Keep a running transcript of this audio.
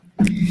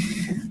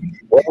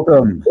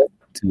Welcome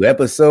to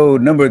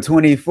episode number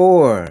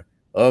 24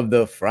 of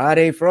the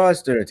Friday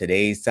Froster.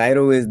 Today's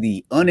title is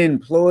The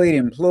Unemployed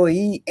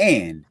Employee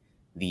and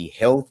the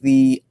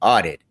Healthy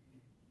Audit.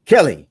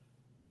 Kelly,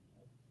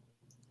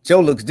 Joe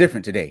looks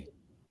different today.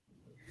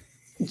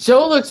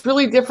 Joe looks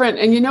really different.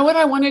 And you know what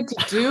I wanted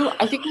to do?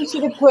 I think we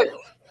should have put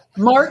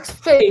Mark's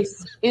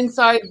face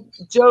inside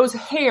Joe's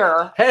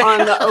hair on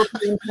the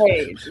opening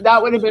page.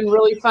 That would have been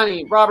really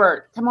funny.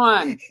 Robert, come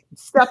on,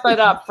 step it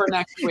up for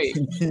next week.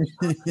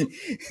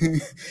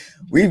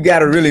 We've got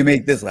to really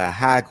make this a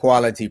high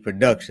quality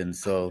production.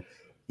 So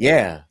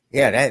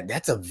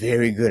that's a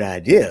very good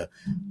idea.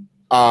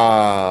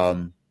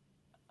 Kelly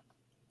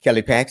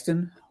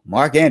Paxton,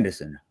 Mark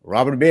Anderson,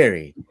 Robert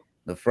Berry,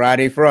 the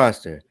Friday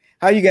Froster.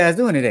 How you guys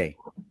doing today?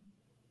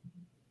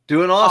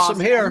 Doing awesome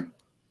here.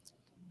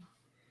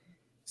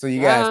 So you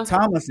guys,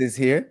 Thomas is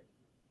here.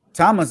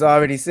 Thomas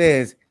already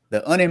says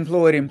the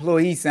unemployed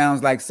employee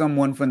sounds like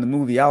someone from the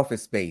movie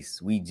Office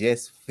Space. We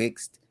just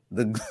fixed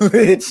the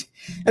glitch.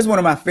 That's one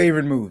of my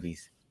favorite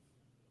movies.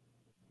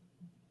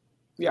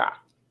 Yeah.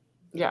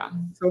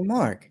 So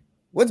Mark,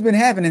 what's been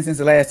happening since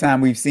the last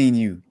time we've seen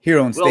you here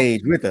on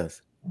stage with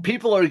us?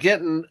 People are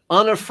getting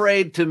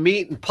unafraid to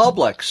meet in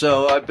public.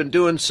 So I've been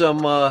doing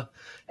some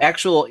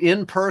actual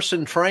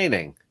in-person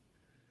training.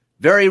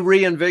 Very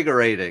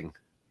reinvigorating.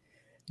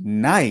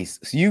 Nice.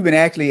 So you've been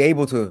actually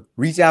able to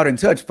reach out and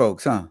touch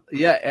folks, huh?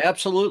 Yeah,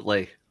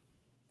 absolutely.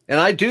 And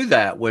I do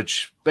that,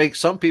 which makes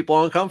some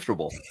people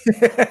uncomfortable.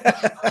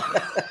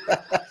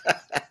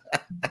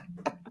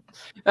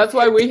 That's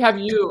why we have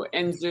you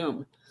and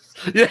Zoom.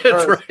 Yeah,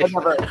 that's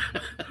right.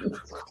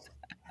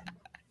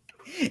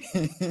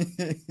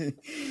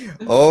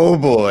 Oh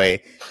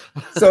boy.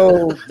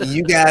 So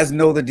you guys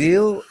know the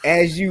deal.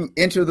 As you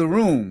enter the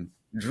room,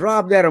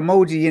 drop that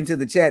emoji into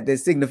the chat that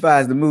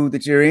signifies the mood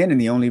that you're in. And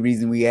the only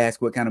reason we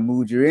ask what kind of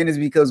mood you're in is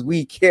because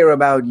we care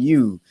about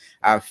you,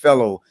 our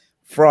fellow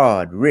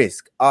fraud,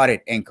 risk,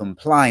 audit, and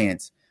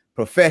compliance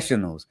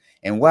professionals.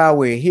 And while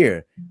we're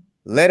here,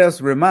 let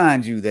us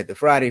remind you that the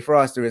Friday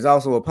Froster is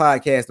also a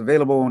podcast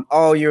available on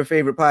all your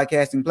favorite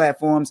podcasting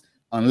platforms,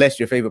 unless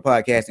your favorite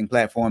podcasting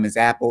platform is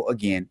Apple.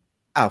 Again,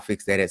 I'll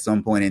fix that at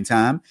some point in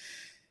time.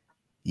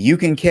 You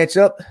can catch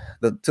up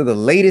to the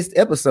latest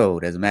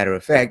episode. As a matter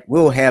of fact,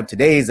 we'll have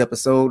today's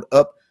episode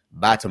up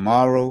by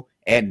tomorrow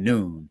at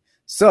noon.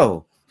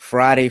 So,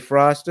 Friday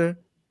Froster,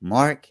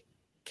 Mark,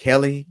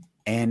 Kelly,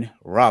 and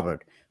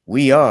Robert,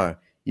 we are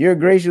your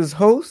gracious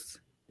hosts.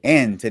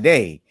 And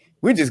today,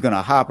 we're just going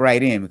to hop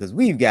right in because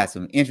we've got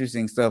some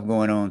interesting stuff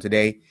going on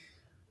today.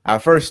 Our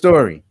first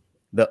story,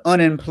 the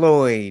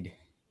unemployed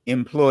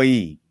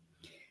employee.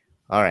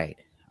 All right.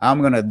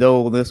 I'm going to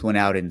dole this one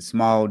out in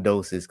small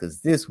doses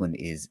because this one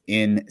is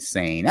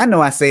insane. I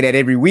know I say that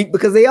every week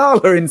because they all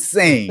are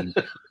insane.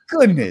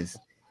 Goodness.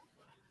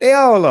 They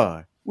all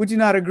are. Would you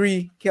not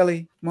agree,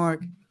 Kelly,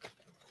 Mark?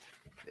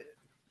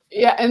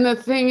 Yeah, and the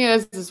thing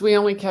is we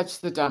only catch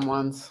the dumb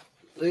ones.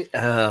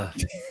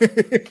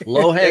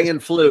 Low-hanging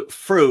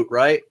fruit,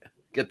 right?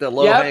 Get the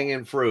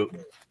low-hanging fruit.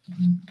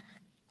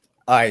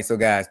 All right, so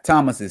guys,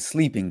 Thomas is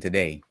sleeping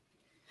today.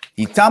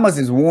 Thomas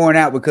is worn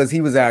out because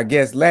he was our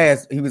guest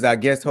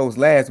host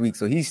last week,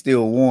 so he's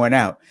still worn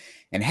out.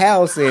 And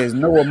Hal says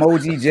no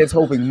emoji, just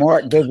hoping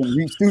Mark doesn't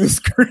reach through the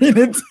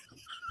screen.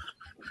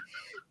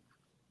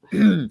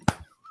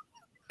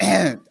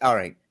 All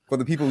right, for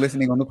the people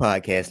listening on the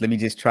podcast, let me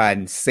just try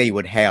and say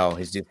what Hal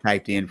has just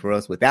typed in for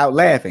us without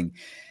laughing.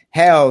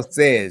 Hal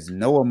says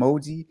no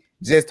emoji,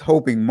 just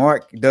hoping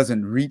Mark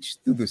doesn't reach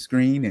through the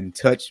screen and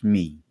touch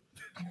me.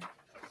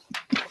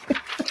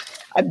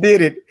 I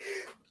did it.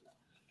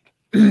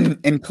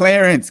 And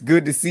Clarence,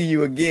 good to see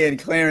you again.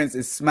 Clarence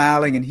is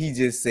smiling and he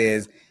just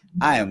says,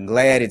 I am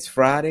glad it's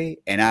Friday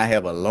and I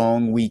have a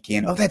long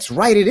weekend. Oh, that's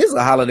right. It is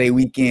a holiday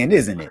weekend,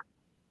 isn't it?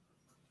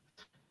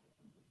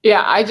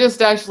 Yeah, I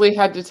just actually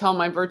had to tell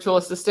my virtual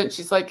assistant,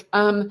 she's like,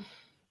 your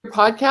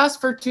podcast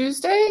for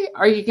Tuesday,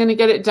 are you going to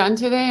get it done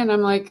today? And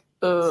I'm like,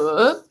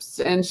 oops.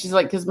 And she's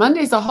like, because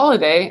Monday's a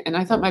holiday. And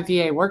I thought my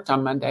VA worked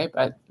on Monday,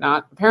 but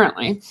not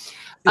apparently.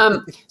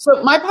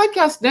 So my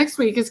podcast next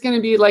week is going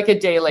to be like a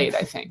day late,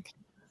 I think.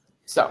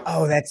 So,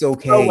 that's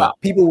okay.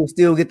 People will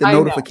still get the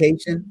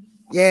notification.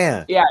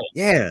 Yeah.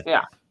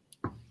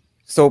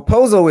 So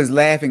Pozo is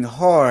laughing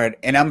hard,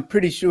 and I'm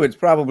pretty sure it's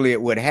probably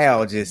at what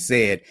Hal just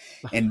said.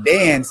 And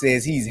Dan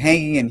says he's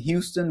hanging in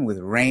Houston with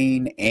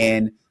rain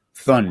and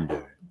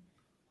thunder.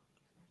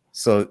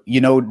 So,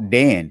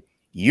 Dan,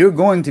 you're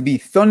going to be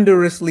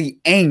thunderously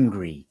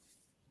angry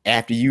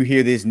after you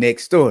hear this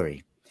next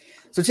story.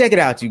 So check it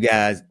out, you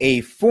guys.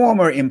 A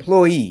former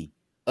employee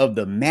of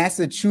the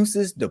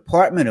Massachusetts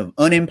Department of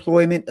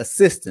Unemployment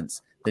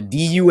Assistance, the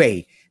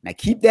DUA. Now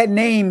keep that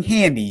name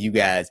handy, you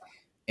guys.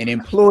 A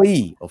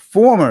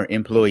former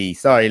employee.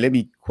 Sorry, let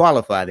me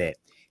qualify that.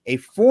 A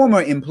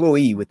former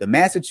employee with the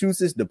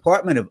Massachusetts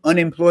Department of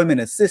Unemployment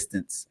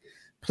Assistance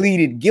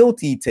pleaded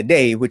guilty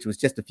today, which was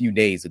just a few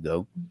days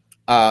ago,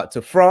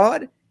 to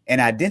fraud and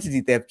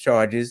identity theft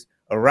charges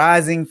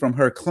arising from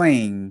her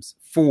claims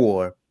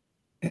for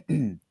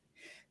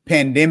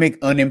pandemic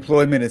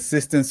unemployment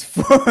assistance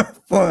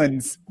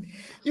funds.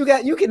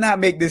 You cannot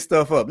make this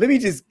stuff up. Let me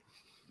just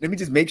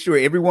make sure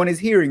everyone is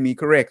hearing me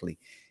correctly.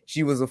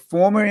 She was a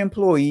former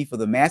employee for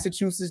the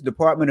Massachusetts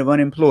Department of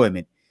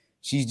Unemployment.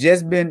 She's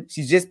just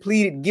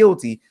pleaded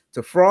guilty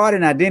to fraud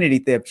and identity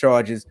theft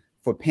charges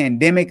for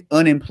pandemic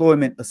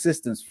unemployment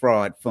assistance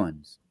fraud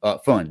funds.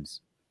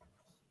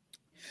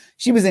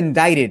 She was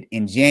indicted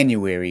in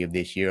January of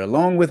this year,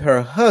 along with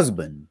her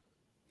husband.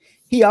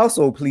 He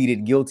also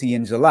pleaded guilty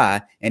in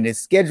July and is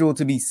scheduled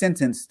to be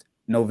sentenced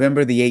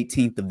November the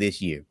 18th of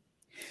this year.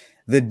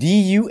 The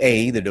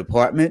DUA, the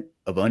Department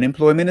of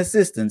Unemployment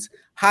Assistance,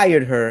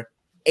 hired her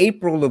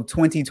April of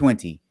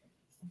 2020.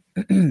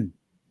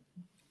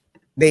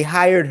 They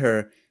hired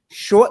her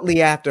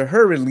shortly after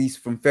her release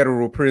from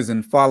federal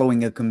prison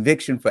following a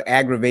conviction for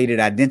aggravated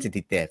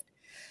identity theft.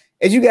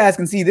 As you guys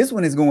can see, this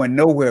one is going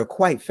nowhere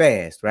quite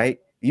fast, right?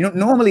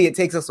 Normally it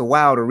takes us a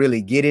while to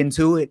really get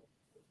into it.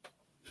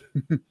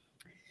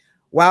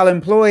 While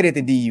employed at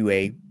the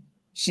DUA,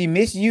 she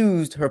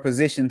misused her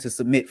position to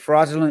submit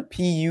fraudulent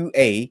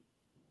PUA,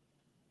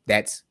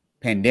 that's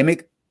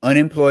Pandemic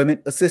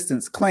Unemployment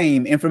Assistance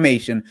claim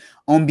information,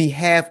 on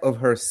behalf of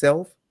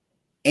herself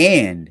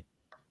and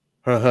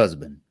her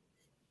husband.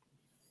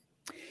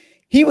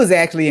 He was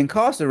actually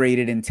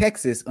incarcerated in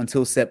Texas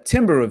until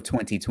September of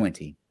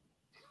 2020.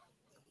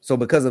 So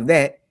because of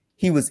that,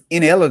 he was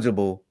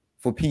ineligible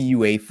for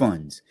PUA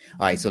funds.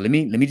 All right, so let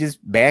me just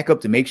back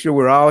up to make sure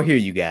we're all here,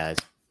 you guys.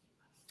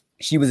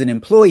 She was an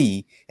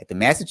employee at the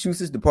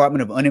Massachusetts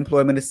Department of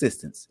Unemployment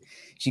Assistance.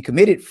 She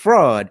committed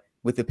fraud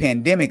with the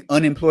Pandemic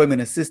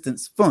Unemployment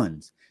Assistance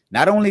funds,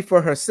 not only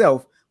for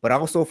herself, but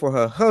also for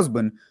her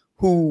husband,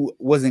 who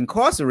was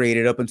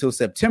incarcerated up until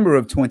September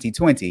of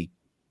 2020.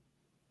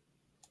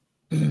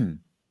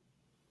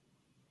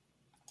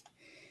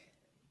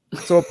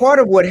 So a part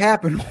of what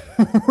happened,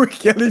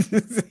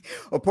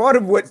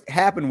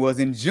 was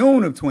in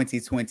June of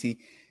 2020,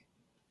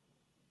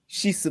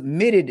 she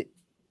submitted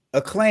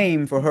a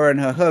claim for her and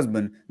her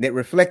husband that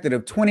reflected a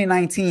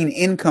 2019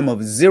 income of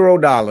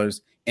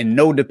 $0 and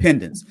no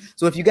dependents.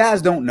 So if you guys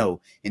don't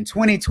know, in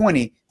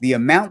 2020, the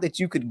amount that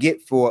you could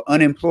get for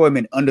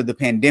unemployment under the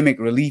Pandemic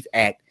Relief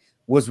Act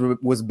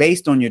was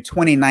based on your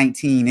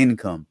 2019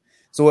 income.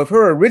 So if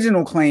her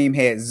original claim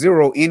had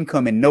zero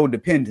income and no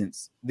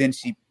dependents, then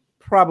she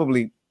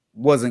probably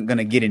wasn't going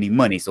to get any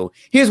money. So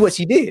here's what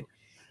she did.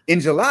 In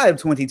July of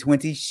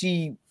 2020,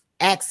 she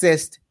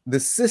accessed the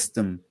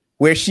system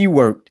where she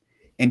worked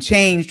and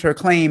changed her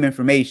claim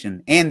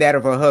information and that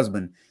of her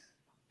husband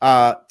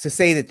to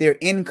say that their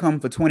income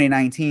for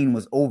 2019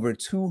 was over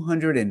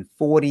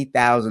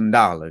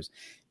 $240,000.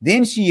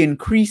 Then she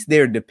increased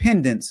their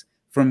dependents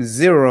from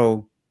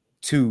 0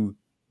 to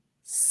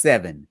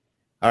 7.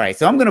 All right,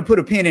 so I'm going to put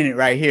a pin in it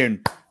right here,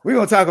 and we're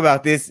going to talk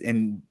about this,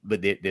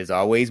 but there's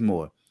always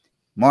more.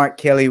 Mark,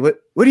 Kelly, what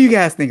do you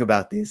guys think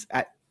about this?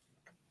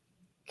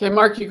 Okay,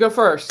 Mark, you go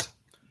first.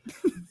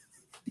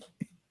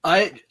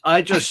 I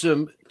just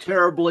am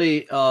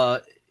terribly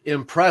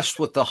impressed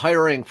with the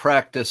hiring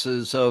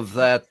practices of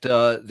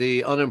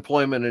the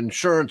Unemployment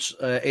Insurance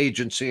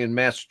Agency in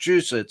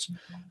Massachusetts.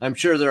 I'm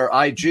sure their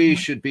IG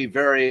should be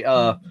looking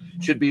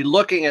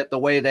at the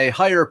way they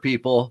hire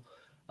people,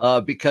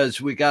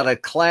 because we got a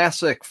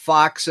classic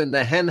fox in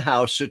the hen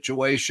house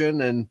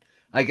situation, and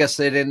I guess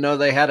they didn't know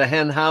they had a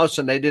hen house,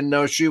 and they didn't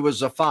know she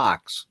was a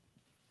fox.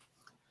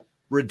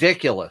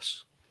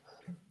 Ridiculous.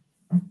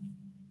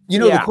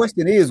 The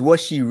question is,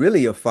 was she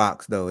really a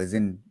fox, though? As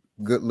in,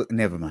 good look.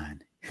 Never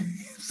mind.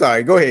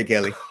 Sorry, go ahead,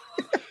 Kelly.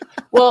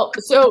 Well,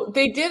 so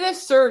they did a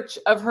search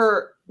of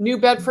her New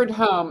Bedford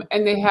home,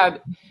 and they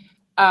had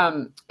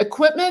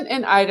equipment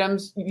and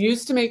items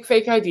used to make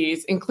fake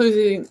IDs,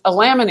 including a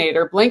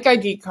laminator, blank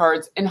ID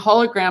cards, and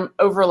hologram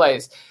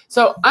overlays.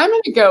 So I'm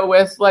going to go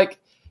with,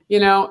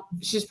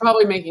 she's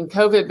probably making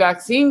COVID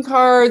vaccine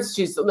cards.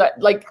 She's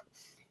like,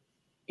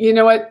 you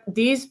know what?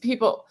 These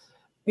people,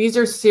 these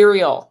are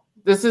serial.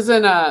 This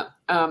isn't a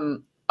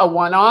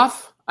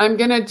one-off. I'm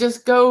gonna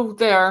just go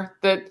there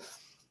that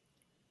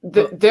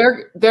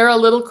they're a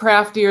little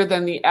craftier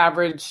than the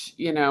average,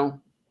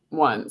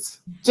 ones.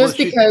 Just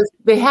because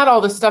they had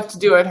all the stuff to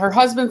do it. Her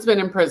husband's been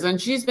in prison.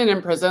 She's been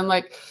in prison.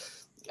 Like,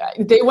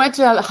 they went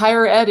to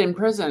higher ed in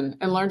prison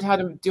and learned how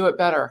to do it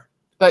better,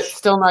 but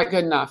still not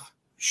good enough.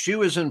 She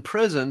was in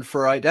prison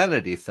for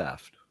identity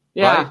theft.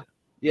 Yeah. Right?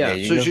 Yeah.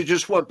 So she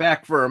just went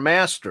back for her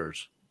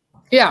master's.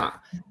 Yeah.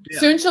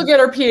 Soon she'll get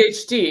her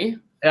PhD.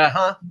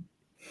 Uh-huh.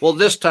 Well,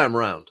 this time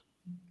around.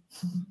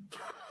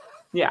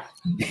 Yeah.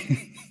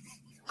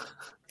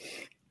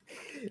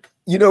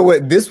 You know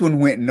what? This one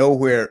went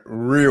nowhere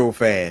real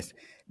fast.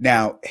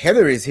 Now,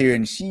 Heather is here,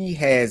 and she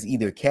has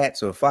either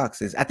cats or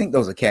foxes. I think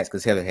those are cats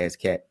because Heather has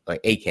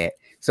a cat.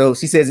 So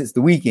she says it's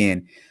the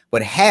weekend.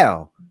 But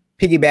Hal,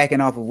 piggybacking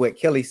off of what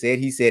Kelly said,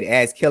 he said,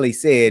 as Kelly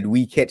said,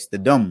 we catch the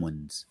dumb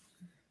ones.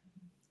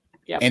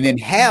 Yep. And then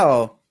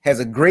Hal has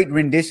a great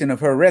rendition of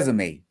her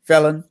resume.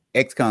 Felon,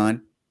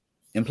 ex-con,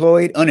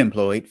 employed,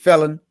 unemployed,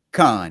 felon,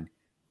 con.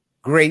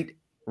 Great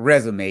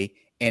resume.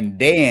 And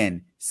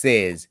Dan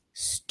says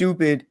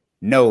stupid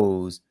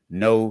knows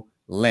no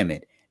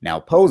limit.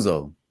 Now,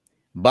 Pozo,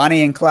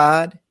 Bonnie and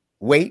Clyde,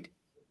 wait,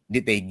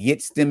 did they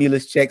get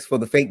stimulus checks for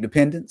the fake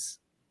dependents?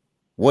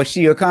 Was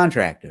she a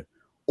contractor?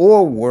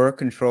 Or were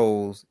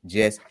controls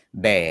just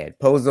bad?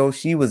 Pozo,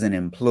 she was an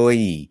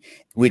employee,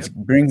 which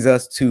brings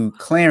us to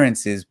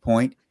Clarence's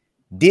point.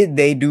 Did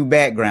they do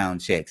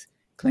background checks?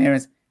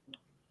 Clarence,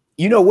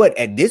 you know what?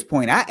 At this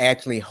point, I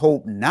actually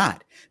hope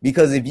not.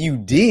 Because if you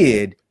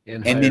did,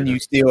 and then you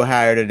still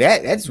hired her,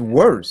 that's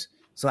worse.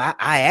 So I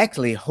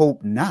actually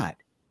hope not.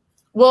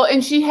 Well,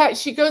 and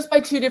she goes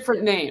by 2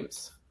 different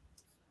names.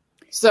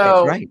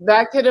 So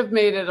that could have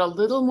made it a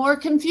little more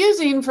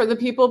confusing for the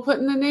people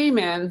putting the name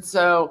in.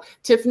 So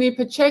Tiffany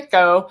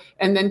Pacheco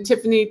and then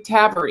Tiffany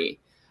Tavary.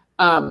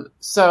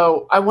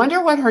 So I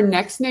wonder what her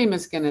next name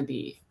is going to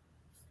be.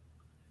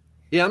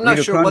 Yeah, I'm not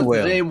sure what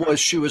the name was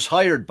she was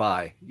hired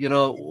by. You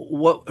know,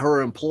 what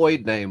her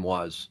employed name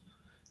was.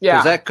 Yeah.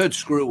 Because that could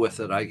screw with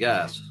it, I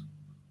guess.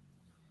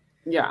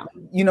 Yeah.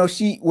 You know,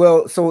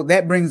 so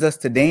that brings us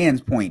to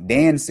Dan's point.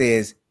 Dan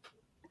says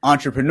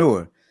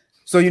entrepreneur.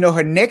 So, you know,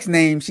 her next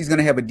name, she's going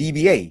to have a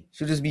DBA.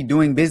 She'll just be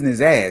doing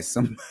business as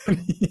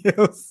somebody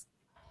else.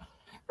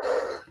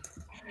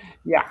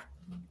 Yeah.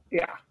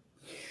 Yeah.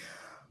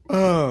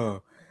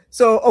 Oh,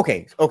 so,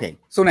 okay.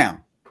 So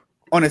now,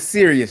 on a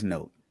serious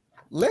note,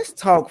 let's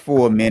talk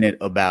for a minute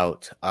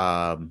about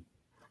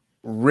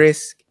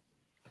risk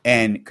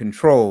and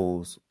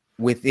controls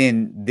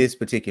within this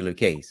particular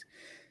case.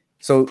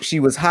 So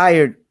she was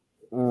hired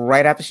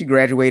right after she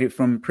graduated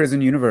from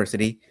Prison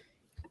University,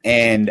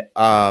 and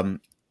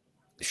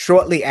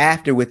shortly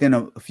after, within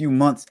a few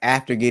months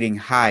after getting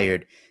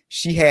hired,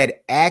 she had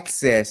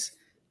access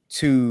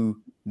to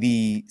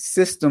the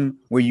system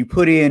where you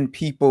put in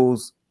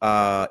people's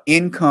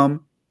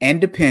income and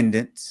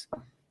dependents.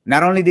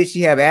 Not only did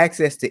she have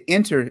access to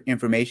enter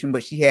information,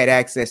 but she had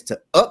access to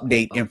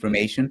update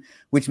information,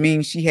 which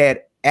means she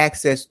had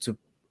access to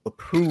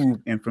approve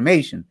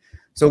information.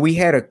 So we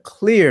had a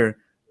clear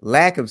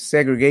lack of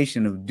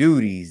segregation of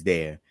duties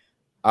there.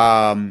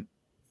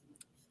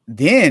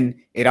 Then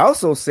it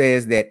also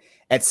says that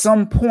at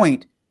some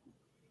point,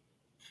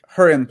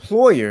 her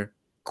employer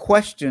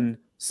questioned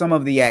some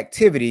of the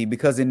activity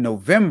because in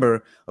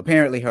November,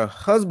 apparently her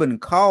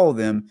husband called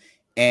them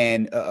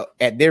and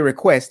at their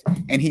request,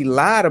 and he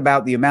lied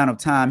about the amount of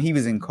time he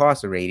was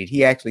incarcerated.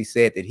 He actually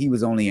said that he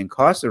was only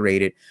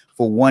incarcerated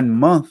for 1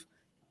 month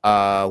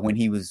when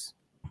he was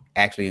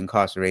actually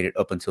incarcerated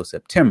up until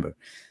September.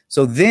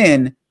 So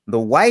then the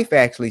wife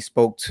actually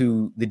spoke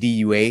to the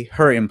DUA,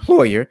 her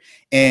employer,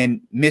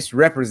 and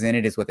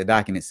misrepresented is what the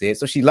document said.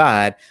 So she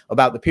lied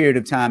about the period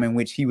of time in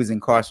which he was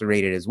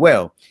incarcerated as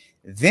well.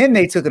 Then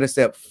they took it a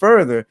step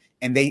further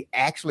and they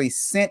actually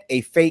sent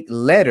a fake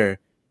letter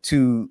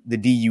to the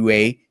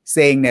DUA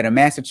saying that a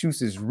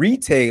Massachusetts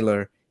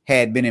retailer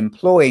had been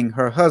employing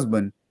her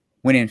husband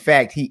when in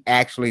fact he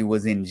actually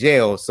was in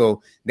jail.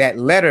 So that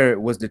letter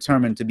was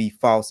determined to be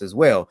false as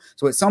well.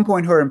 So at some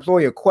point her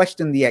employer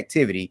questioned the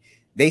activity.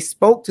 They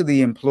spoke to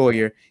the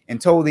employer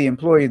and told the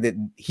employer that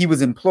he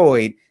was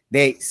employed.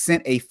 They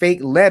sent a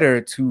fake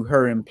letter to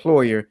her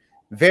employer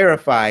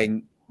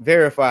verifying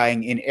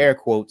in air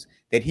quotes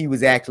that he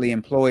was actually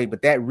employed.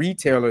 But that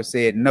retailer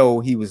said, no,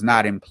 he was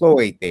not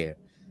employed there.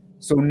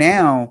 So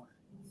now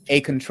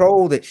a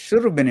control that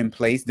should have been in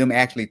place, them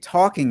actually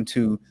talking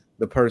to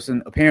the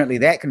person, apparently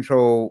that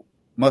control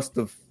must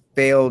have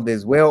failed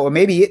as well. Or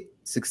maybe it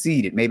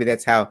succeeded. Maybe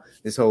that's how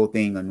this whole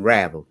thing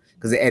unraveled.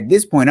 Because at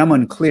this point, I'm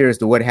unclear as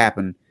to what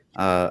happened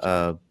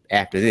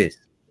after this.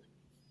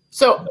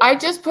 So I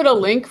just put a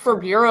link for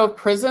Bureau of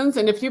Prisons.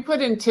 And if you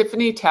put in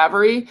Tiffany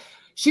Tavary,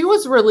 she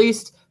was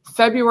released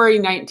February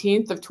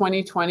 19th of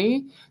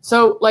 2020.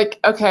 So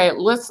okay,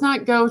 let's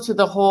not go to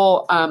the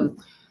whole,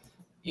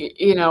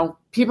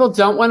 people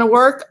don't want to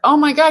work. Oh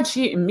my God,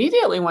 she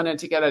immediately wanted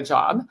to get a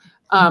job.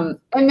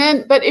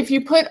 But if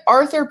you put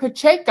Arthur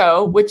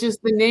Pacheco, which is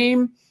the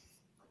name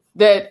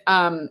that,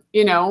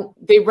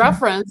 they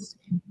referenced,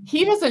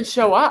 he doesn't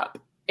show up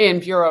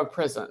in Bureau of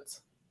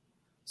Prisons.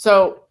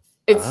 So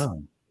it's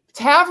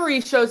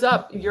Tavary shows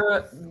up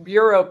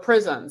Bureau of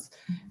Prisons.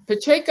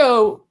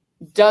 Pacheco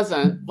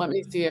doesn't. Let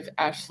me see if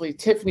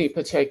Tiffany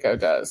Pacheco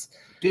does.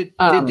 Did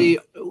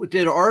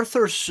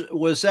Arthur,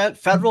 was that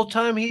federal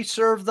time he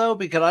served though?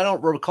 Because I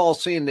don't recall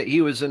seeing that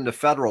he was in the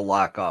federal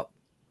lockup.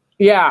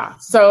 Yeah.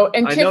 So,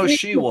 and I Tiffany know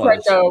she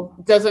Pacheco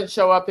doesn't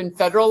show up in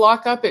federal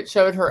lockup. It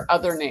showed her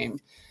other name.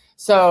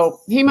 So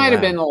he might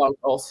have been the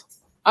locals.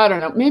 I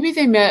don't know. Maybe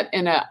they met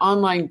in an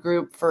online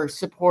group for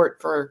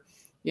support for,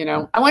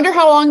 I wonder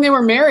how long they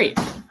were married,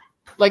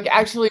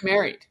 actually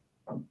married.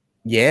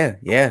 Yeah.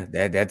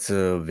 That's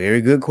a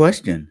very good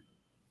question.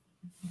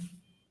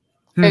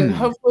 And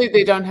hopefully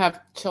they don't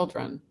have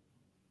children,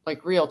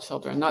 like real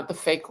children, not the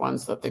fake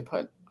ones that they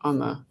put on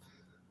the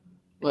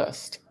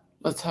list.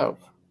 Let's hope.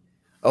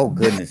 Oh,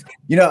 goodness.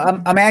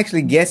 I'm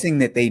actually guessing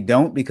that they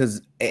don't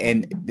because,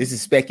 and this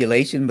is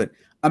speculation, but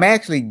I'm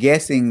actually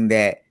guessing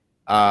that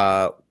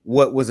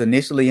what was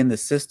initially in the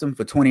system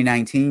for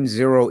 2019,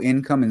 0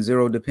 income and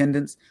 0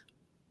 dependents,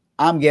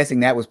 I'm guessing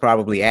that was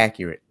probably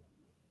accurate.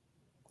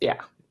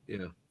 Yeah.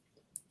 Yeah.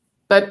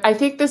 But I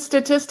think the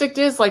statistic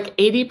is like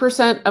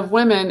 80% of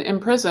women in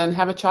prison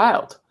have a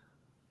child.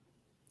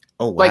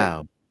 Oh, wow.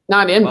 Like,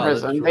 not in Wow,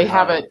 that's prison. really They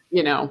have high. it,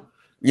 you know.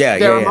 Yeah,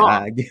 their yeah,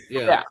 mom.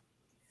 Yeah.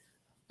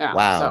 Yeah.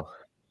 Wow. So,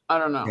 I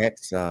don't know.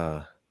 That's,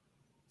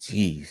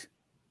 geez.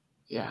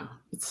 Yeah.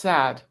 It's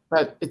sad,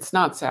 but it's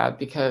not sad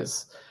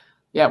because,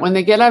 yeah, when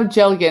they get out of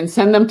jail again,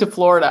 send them to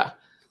Florida.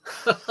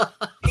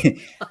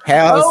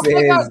 Hal Oh my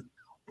says, God.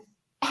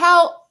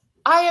 Hal,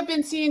 I have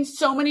been seeing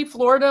so many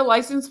Florida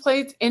license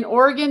plates in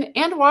Oregon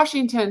and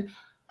Washington.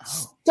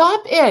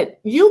 Stop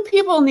it. You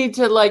people need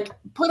to like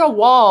put a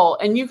wall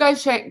and you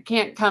guys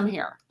can't come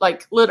here.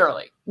 Like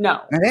literally.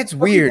 No. now that's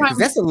weird because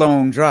that's a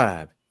long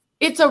drive.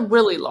 It's a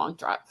really long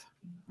drive.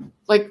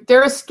 Like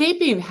they're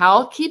escaping,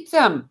 Hal. Keep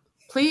them,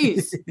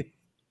 please.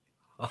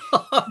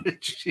 Oh,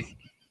 gee.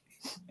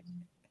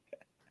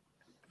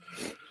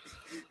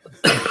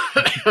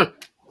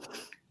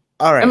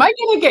 All right. Am I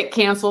going to get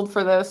canceled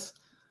for this?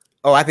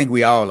 Oh, I think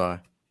we all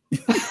are.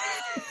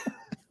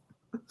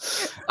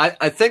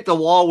 I think the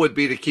wall would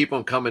be to keep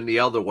them coming the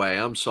other way.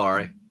 I'm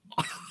sorry.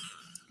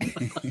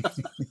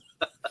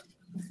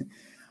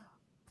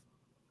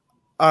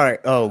 All right.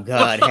 Oh,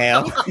 God,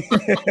 Hal.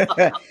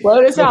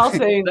 What is Hal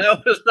saying?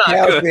 That was not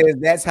Hal good. says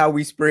that's how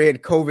we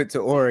spread COVID to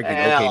Oregon.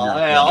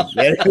 Hal.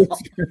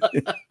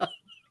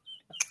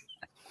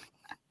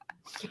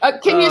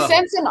 Can you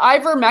send some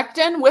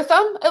ivermectin with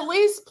them at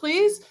least,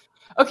 please?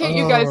 Okay,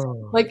 you guys,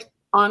 like,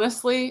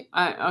 honestly,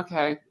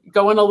 okay,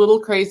 going a little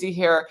crazy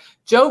here.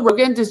 Joe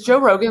Rogan, does Joe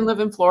Rogan live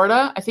in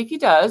Florida? I think he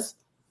does.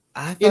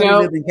 I thought he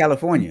lived in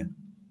California.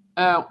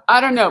 Oh,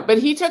 I don't know, but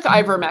he took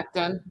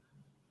ivermectin.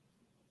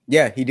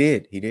 Yeah, he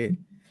did. He did.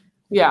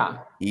 Yeah.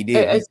 He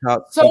did. It's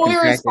so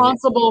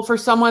irresponsible for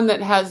someone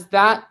that has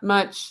that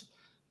much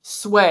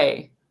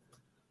sway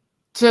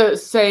to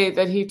say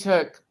that he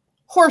took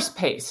horse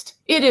paste.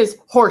 It is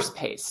horse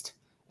paste.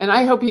 And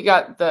I hope he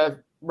got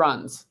the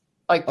runs,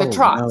 like the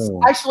trots.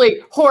 No.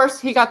 Actually, horse,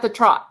 he got the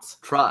trots.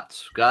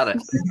 Trots. Got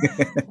it.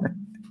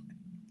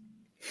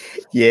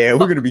 Yeah, we're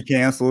going to be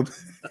canceled.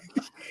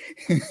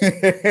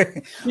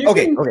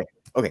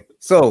 Okay.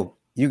 So,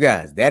 you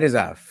guys, that is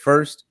our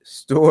first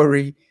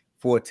story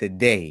for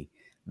today.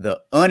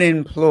 The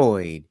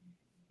unemployed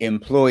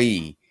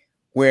employee,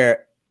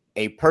 where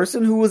a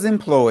person who was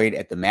employed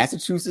at the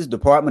Massachusetts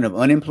Department of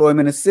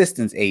Unemployment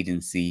Assistance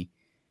Agency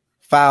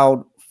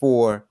filed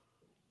for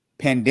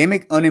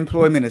pandemic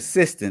unemployment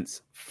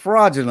assistance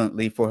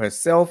fraudulently for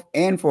herself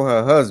and for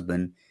her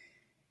husband,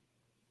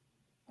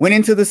 went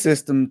into the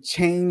system,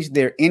 changed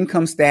their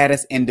income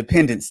status and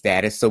dependent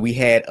status. So we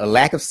had a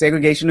lack of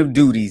segregation of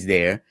duties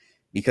there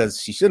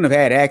because she shouldn't have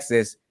had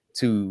access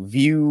to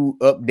view,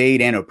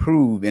 update, and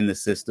approve in the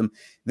system.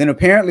 Then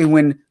apparently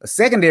when a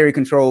secondary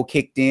control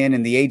kicked in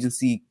and the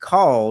agency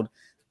called,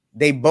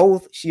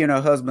 she and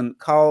her husband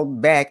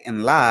called back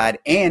and lied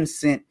and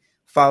sent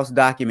false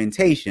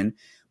documentation.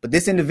 But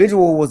this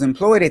individual was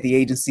employed at the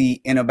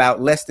agency in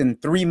about less than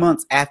 3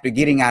 months after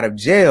getting out of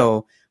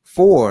jail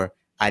for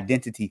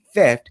identity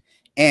theft.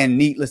 And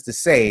needless to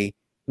say,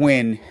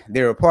 when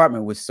their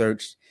apartment was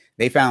searched,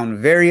 they found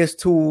various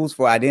tools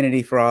for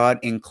identity fraud,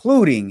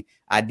 including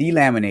ID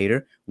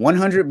laminator,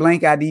 100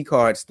 blank ID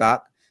card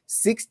stock,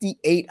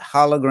 68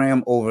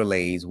 hologram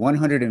overlays,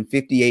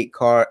 158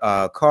 card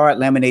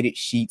laminated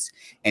sheets,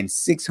 and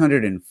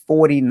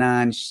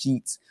 649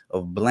 sheets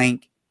of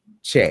blank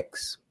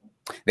checks.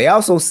 They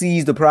also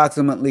seized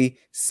approximately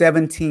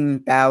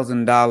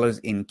 $17,000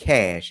 in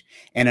cash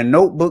and a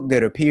notebook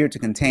that appeared to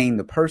contain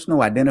the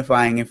personal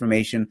identifying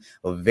information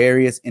of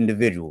various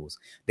individuals.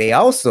 They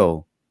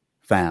also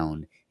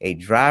found a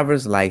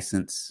driver's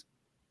license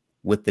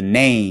with the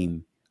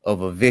name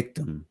of a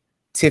victim,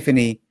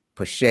 Tiffany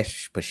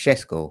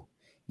Pacheco,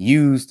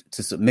 used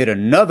to submit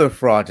another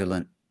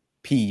fraudulent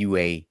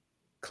PUA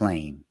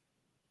claim.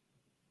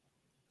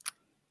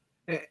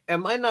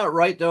 Am I not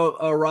right, though,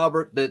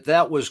 Robert,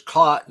 that was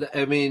caught?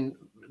 I mean,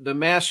 the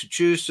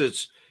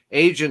Massachusetts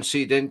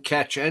agency didn't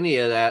catch any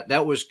of that.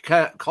 That was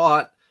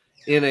caught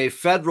in a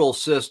federal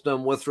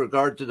system with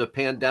regard to the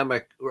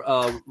pandemic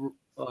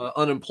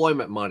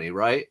unemployment money,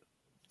 right?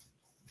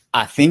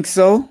 I think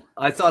so.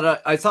 I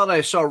thought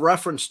I saw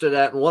reference to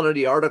that in one of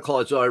the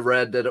articles I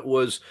read, that it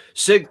was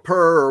SIGPER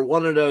or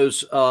one of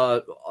those.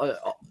 Who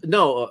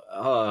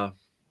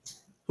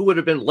would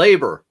have been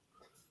Labor?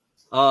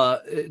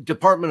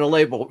 Department of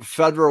Labor,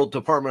 Federal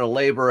Department of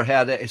Labor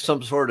had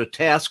some sort of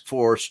task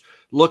force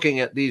looking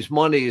at these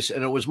monies,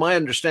 and it was my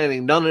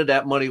understanding none of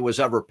that money was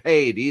ever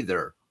paid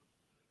either.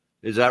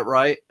 Is that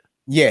right?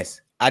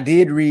 Yes, I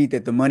did read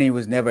that the money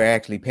was never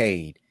actually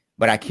paid,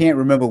 but I can't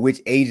remember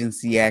which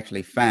agency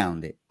actually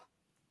found it.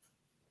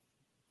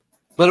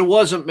 But it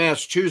wasn't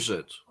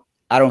Massachusetts.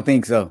 I don't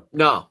think so.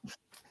 No.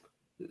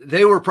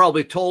 They were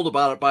probably told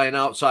about it by an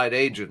outside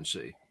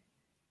agency.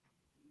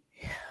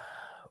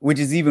 Which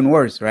is even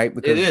worse, right?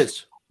 Because, it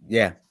is.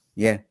 Yeah.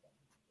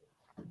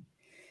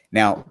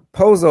 Now,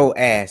 Pozo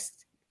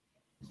asked,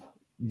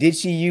 Did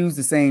she use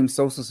the same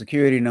social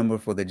security number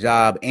for the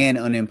job and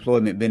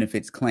unemployment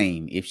benefits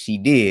claim? If she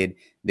did,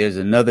 there's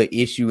another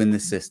issue in the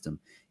system.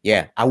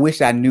 Yeah, I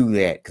wish I knew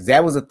that, because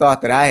that was a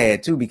thought that I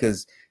had too,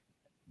 because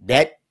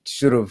that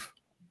should have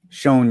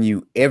shown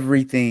you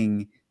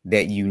everything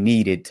that you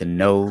needed to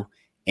know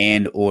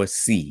and or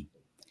see.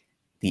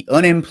 The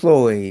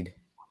unemployed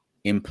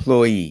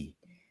employee.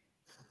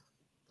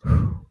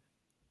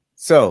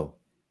 So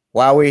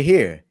while we're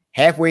here,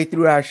 halfway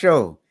through our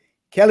show,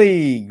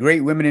 Kelly,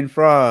 Great Women in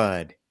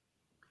Fraud.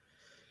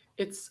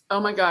 It's,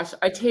 oh my gosh,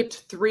 I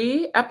taped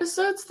 3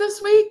 episodes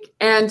this week,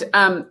 and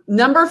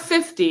number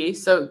 50,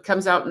 so it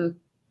comes out in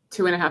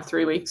 2.5,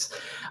 3 weeks,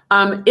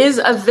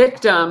 is a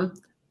victim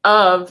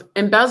of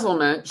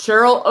embezzlement.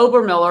 Cheryl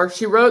Obermiller,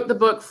 she wrote the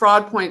book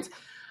Fraud Points.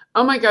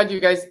 Oh my God, you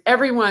guys,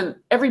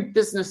 every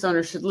business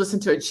owner should listen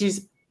to it.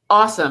 She's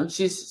awesome.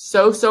 She's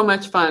so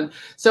much fun.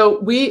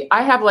 So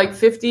I have like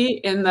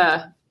 50 in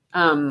the,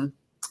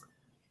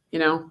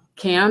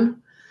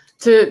 can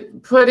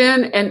to put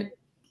in, and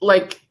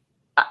like,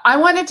 I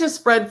want it to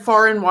spread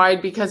far and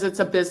wide because it's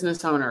a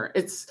business owner.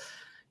 It's,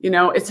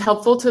 it's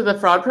helpful to the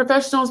fraud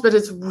professionals, but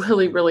it's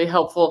really, really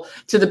helpful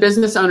to the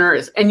business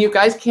owners. And you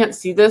guys can't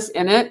see this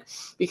in it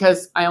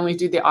because I only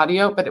do the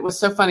audio, but it was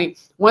so funny.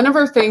 One of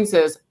her things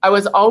is I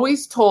was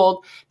always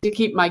told to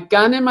keep my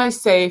gun in my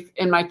safe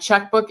and my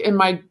checkbook in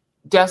my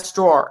desk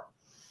drawer.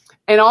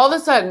 And all of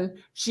a sudden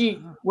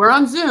we're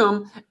on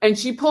Zoom and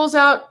she pulls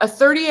out a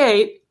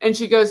 38 and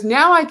she goes,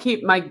 now I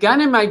keep my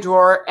gun in my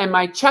drawer and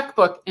my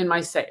checkbook in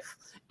my safe.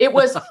 It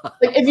was like,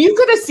 if you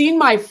could have seen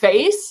my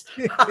face,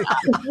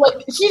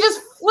 like, she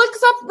just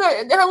flicks up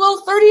their little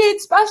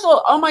 38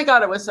 special. Oh my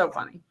God, it was so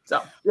funny.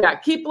 So yeah,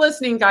 keep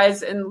listening,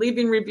 guys, and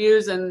leaving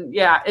reviews. And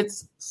yeah,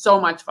 it's so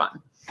much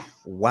fun.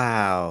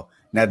 Wow.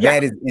 Now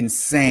that is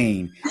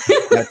insane.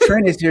 Now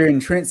Trent is here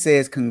and Trent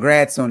says,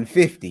 congrats on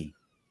 50.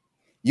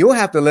 You'll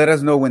have to let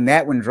us know when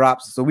that one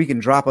drops so we can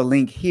drop a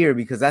link here,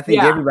 because I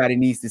think everybody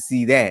needs to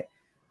see that,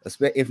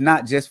 if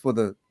not just for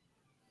the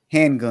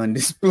handgun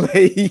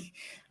display.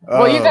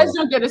 Well, you guys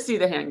don't get to see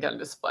the handgun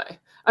display.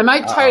 I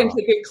might try and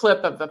take a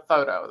clip of the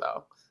photo,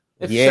 though,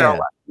 if Cheryl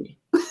lets me.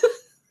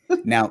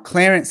 Now,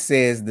 Clarence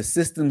says the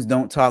systems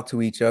don't talk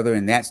to each other,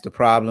 and that's the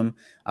problem.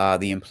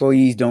 The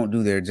employees don't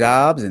do their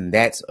jobs, and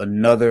that's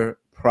another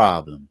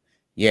problem.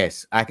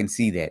 Yes, I can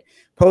see that.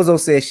 Pozo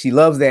says she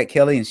loves that,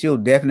 Kelly, and she'll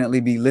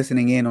definitely be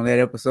listening in on that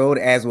episode,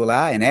 as will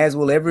I, and as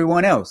will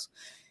everyone else.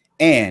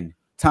 And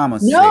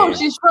Thomas says,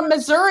 she's from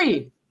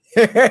Missouri.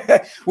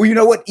 Well, you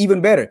know what?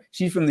 Even better.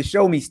 She's from the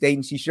Show Me State,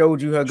 and she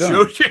showed you her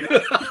gun.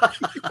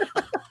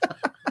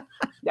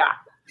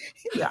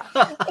 Yeah.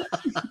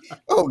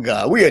 Oh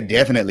God, we are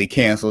definitely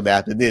canceled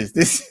after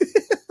this.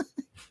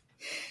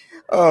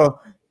 Oh,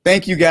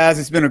 thank you guys.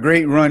 It's been a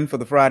great run for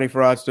the Friday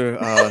Fraudster.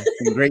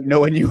 It's been great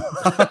knowing you.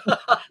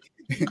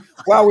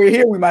 While we're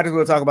here, we might as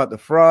well talk about the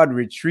fraud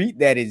retreat.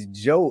 That is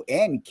Joe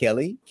and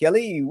Kelly.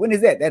 Kelly, when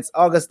is that? That's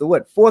August the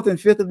 4th and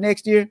 5th of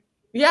next year?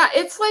 Yeah,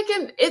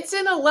 it's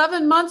in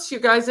 11 months, you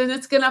guys, and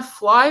it's going to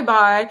fly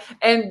by,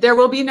 and there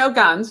will be no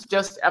guns,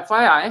 just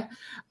FYI.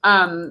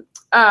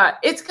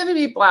 It's going to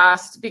be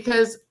blast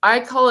because I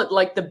call it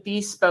like the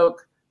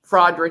bespoke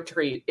fraud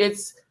retreat.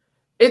 It's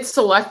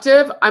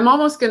selective. I'm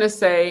almost going to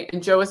say,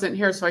 and Joe isn't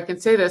here, so I can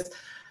say this.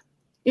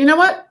 You know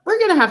what? We're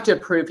going to have to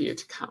approve you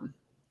to come.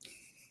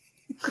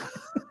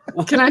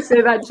 Can I say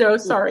that, Joe?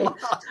 Sorry. There's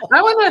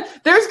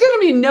going to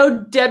be no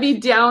Debbie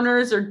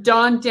Downers or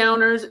Don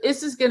Downers.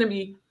 This is going to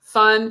be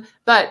fun,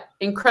 but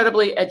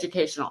incredibly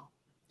educational.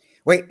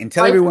 Wait, and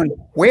tell everyone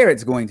where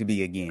it's going to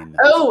be again.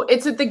 Oh,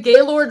 it's at the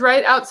Gaylord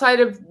right outside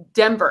of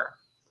Denver.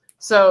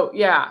 So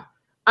yeah,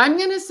 I'm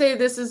going to say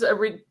this is a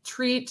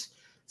retreat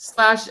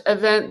 /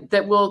 event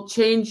that will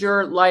change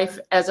your life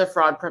as a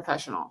fraud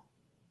professional.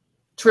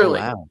 Truly.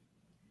 Oh, wow.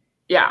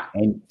 Yeah.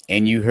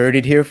 And you heard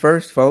it here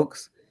first,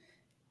 folks.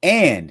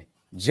 And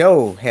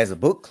Joe has a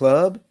book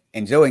club,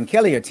 and Joe and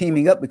Kelly are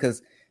teaming up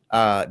because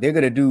they're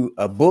going to do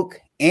a book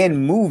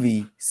and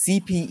movie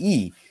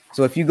CPE.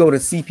 So if you go to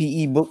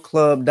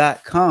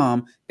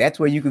cpebookclub.com, that's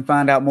where you can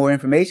find out more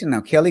information.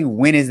 Now, Kelly,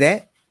 when is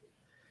that?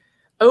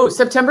 Oh,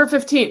 September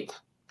 15th.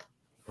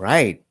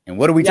 Right. And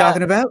what are we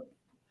talking about?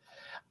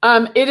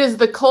 It is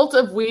The Cult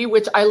of We,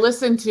 which I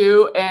listened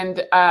to,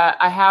 and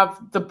I have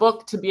the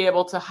book to be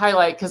able to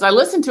highlight because I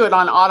listened to it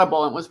on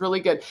Audible and it was really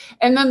good.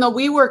 And then the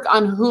WeWork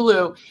on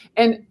Hulu.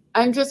 And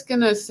I'm just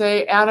going to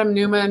say Adam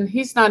Newman,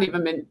 he's not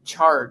even been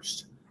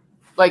charged.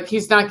 Like,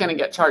 he's not going to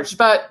get charged.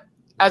 But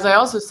as I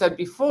also said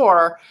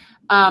before,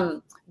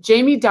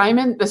 Jamie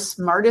Dimon, the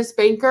smartest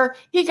banker,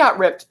 he got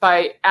ripped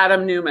by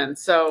Adam Newman.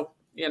 So,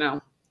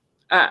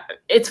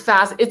 it's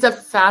a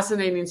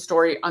fascinating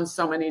story on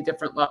so many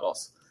different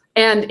levels.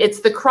 And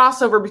it's the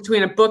crossover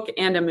between a book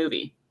and a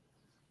movie.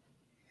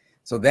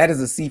 So that is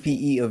a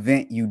CPE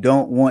event you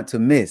don't want to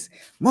miss.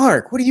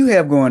 Mark, what do you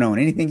have going on?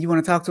 Anything you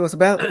want to talk to us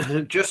about?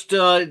 Just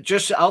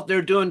out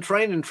there doing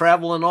training,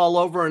 traveling all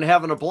over and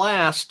having a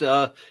blast.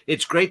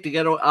 It's great to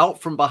get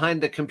out from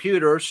behind the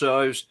computer. So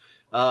I was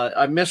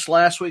I missed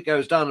last week. I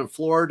was down in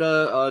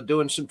Florida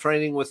doing some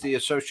training with the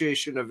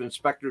Association of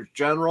Inspectors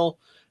General.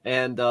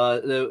 And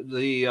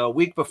the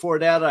week before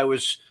that, I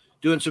was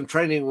doing some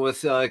training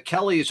with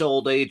Kelly's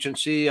old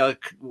agency,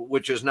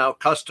 which is now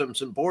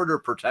Customs and Border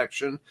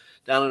Protection,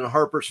 down in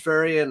Harpers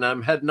Ferry. And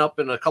I'm heading up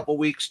in a couple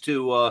weeks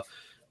to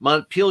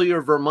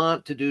Montpelier,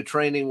 Vermont, to do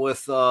training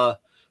with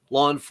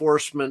law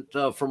enforcement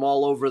from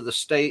all over the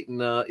state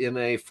in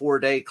a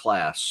 4-day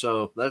class.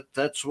 So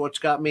that's what's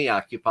got me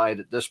occupied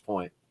at this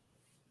point.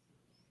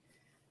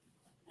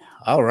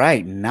 All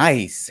right,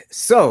 nice.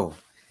 So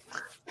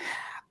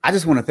I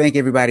just want to thank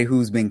everybody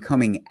who's been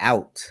coming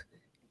out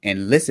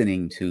and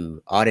listening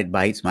to Audit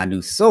Bites, my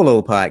new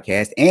solo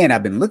podcast. And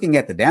I've been looking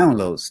at the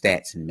download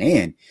stats, and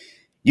man,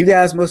 you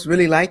guys must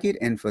really like it.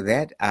 And for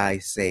that, I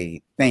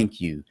say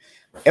thank you.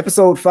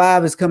 Episode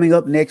 5 is coming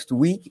up next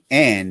week,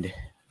 and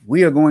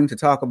we're going to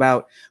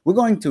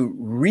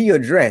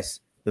readdress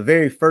the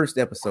very first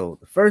episode.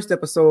 The first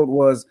episode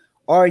was,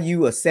 are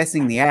you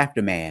assessing the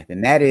aftermath?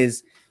 And that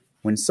is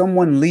when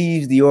someone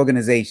leaves the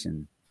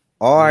organization,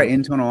 are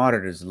internal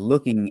auditors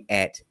looking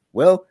at,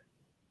 well,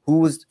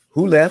 who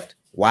left?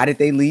 Why did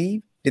they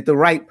leave? Did the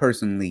right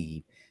person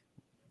leave?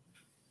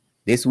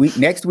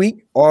 Next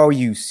week, are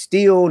you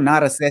still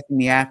not assessing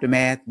the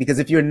aftermath? Because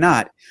if you're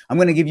not, I'm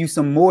going to give you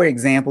some more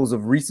examples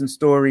of recent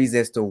stories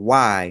as to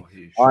why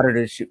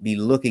auditors should be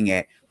looking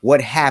at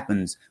what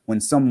happens when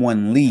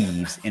someone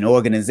leaves an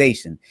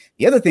organization.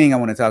 The other thing I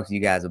want to talk to you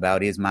guys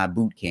about is my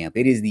boot camp.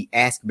 It is the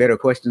Ask Better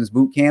Questions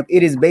boot camp.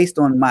 It is based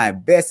on my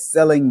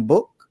best-selling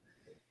book.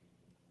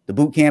 The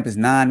boot camp is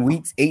 9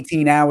 weeks,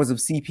 18 hours of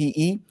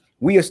CPE.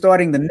 We are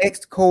starting the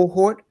next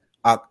cohort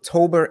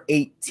October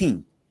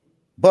 18th.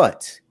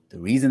 But the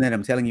reason that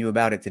I'm telling you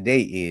about it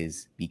today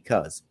is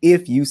because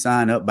if you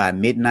sign up by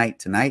midnight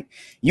tonight,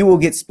 you will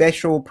get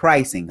special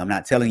pricing. I'm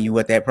not telling you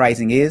what that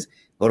pricing is.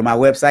 Go to my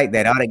website,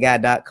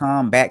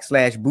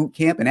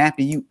 thatauditguy.com/bootcamp. And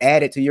after you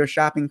add it to your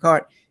shopping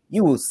cart,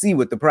 you will see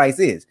what the price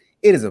is.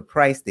 It is a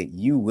price that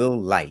you will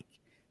like.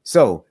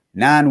 So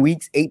 9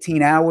 weeks,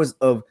 18 hours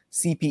of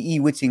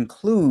CPE, which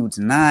includes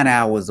 9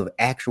 hours of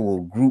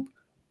actual group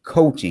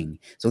coaching.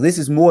 So this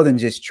is more than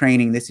just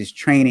training. This is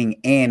training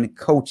and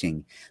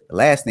coaching. The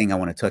last thing I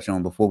want to touch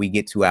on before we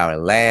get to our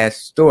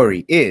last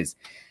story is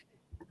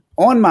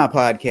on my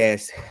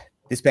podcast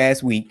this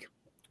past week,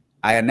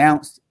 I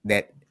announced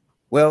that,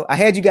 well, I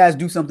had you guys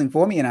do something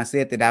for me, and I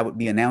said that I would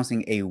be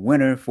announcing a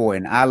winner for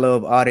an I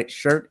Love Audit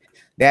shirt.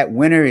 That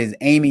winner is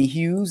Amy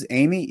Hughes.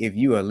 Amy, if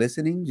you are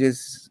listening,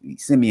 just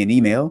send me an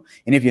email.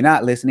 And if you're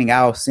not listening,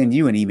 I'll send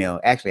you an email.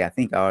 Actually, I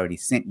think I already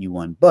sent you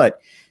one, but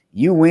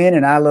you win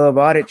an I Love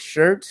Audit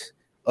shirt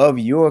of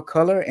your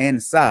color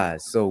and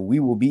size. So we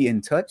will be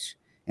in touch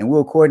and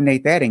we'll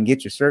coordinate that and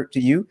get your shirt to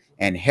you.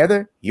 And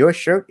Heather, your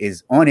shirt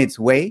is on its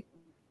way.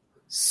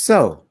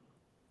 So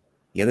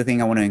the other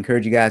thing I want to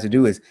encourage you guys to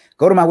do is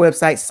go to my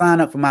website,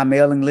 sign up for my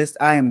mailing list.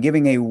 I am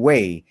giving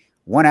away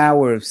 1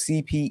 hour of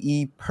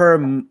CPE per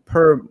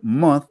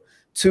month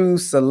to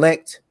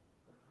select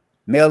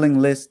mailing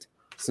list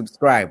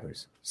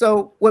subscribers.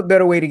 So what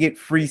better way to get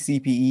free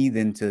CPE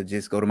than to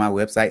just go to my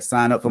website,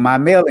 sign up for my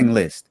mailing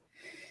list?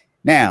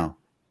 Now,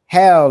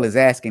 Hal is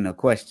asking a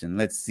question.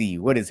 Let's see.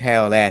 What is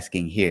Hal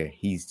asking here?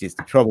 He's just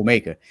a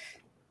troublemaker.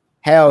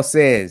 Hal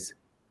says,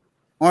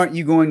 aren't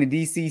you going to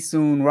DC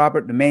soon,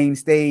 Robert, the main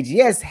stage?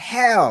 Yes,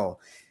 Hal.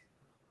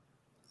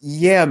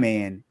 Yeah,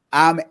 man.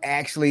 I'm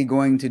actually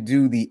going to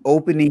do the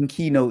opening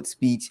keynote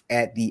speech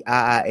at the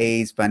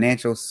IIA's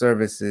Financial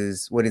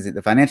Services,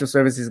 the Financial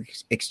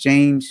Services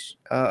Exchange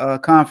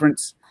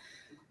conference.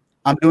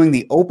 I'm doing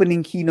the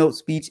opening keynote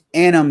speech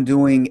and I'm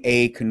doing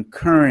a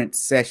concurrent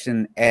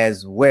session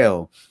as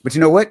well. But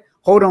you know what?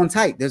 Hold on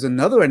tight. There's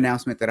another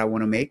announcement that I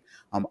want to make.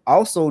 I'm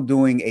also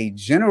doing a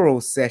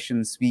general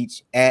session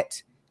speech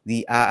at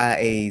the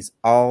IIA's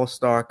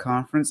All-Star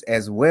Conference,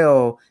 as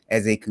well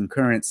as a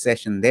concurrent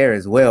session there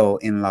as well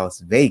in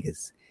Las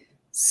Vegas.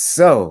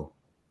 So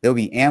there'll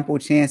be ample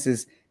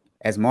chances,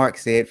 as Mark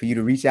said, for you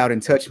to reach out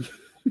and touch me.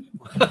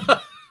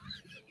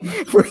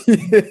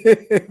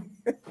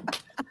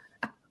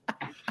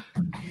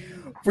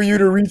 For you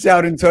to reach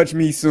out and touch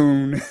me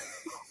soon.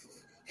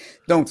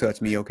 Don't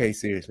touch me, okay?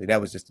 Seriously,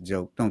 that was just a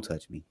joke. Don't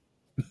touch me.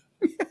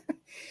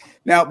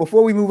 Now,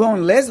 before we move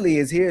on, Leslie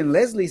is here, and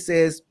Leslie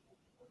says,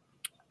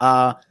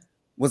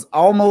 was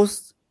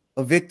almost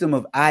a victim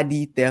of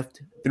ID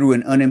theft through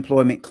an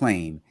unemployment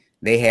claim.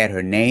 They had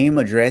her name,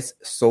 address,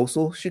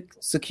 social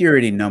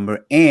security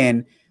number,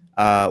 and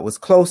was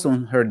close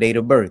on her date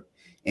of birth.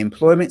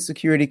 Employment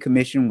Security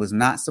Commission was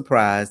not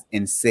surprised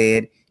and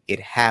said it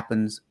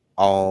happens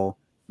all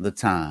the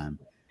time.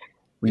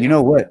 Well, you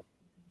know what?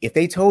 If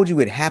they told you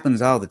it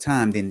happens all the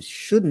time, then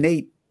shouldn't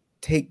they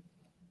take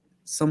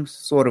some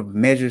sort of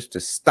measures to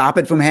stop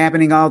it from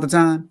happening all the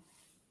time?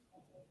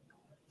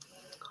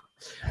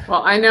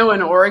 Well, I know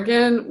in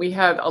Oregon, we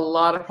had a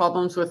lot of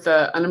problems with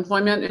the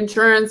unemployment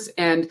insurance,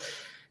 and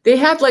they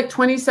had like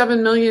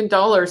 $27 million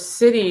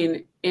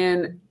sitting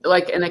in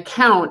like an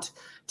account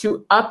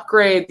to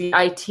upgrade the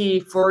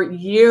IT for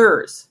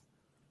years.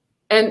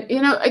 And,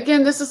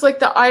 again, this is like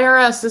the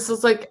IRS. This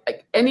is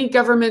like any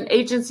government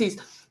agencies.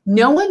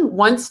 No one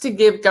wants to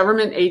give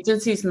government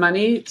agencies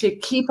money to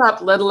keep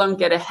up, let alone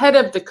get ahead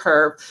of the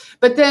curve.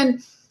 But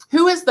then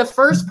who is the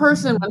first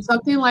person when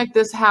something like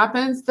this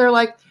happens? They're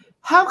like,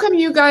 how come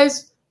you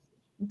guys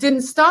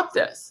didn't stop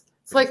this?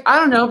 It's like, I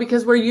don't know,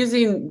 because we're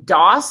using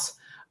DOS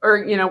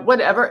or,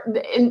 whatever.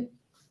 And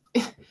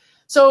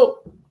so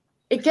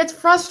it gets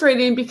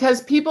frustrating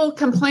because people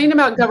complain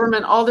about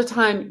government all the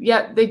time,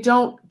 yet they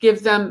don't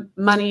give them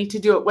money to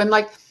do it. When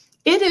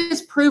it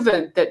is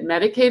proven that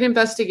Medicaid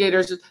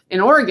investigators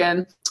in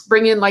Oregon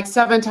bring in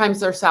 7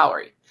 times their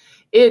salary.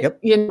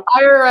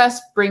 IRS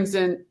brings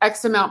in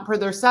X amount per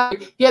their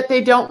salary, yet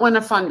they don't want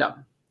to fund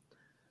them.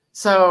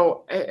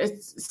 So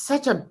it's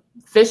such a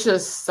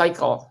vicious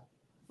cycle.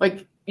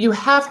 You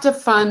have to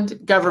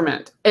fund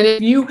government. And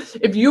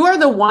if you are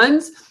the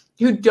ones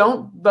who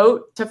don't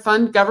vote to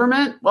fund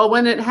government, well,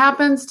 when it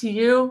happens to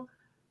you,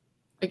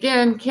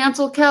 again,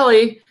 cancel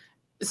Kelly.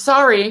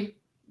 Sorry,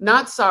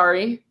 not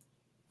sorry.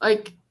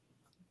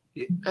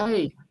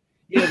 Hey.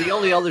 Yeah, the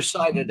only other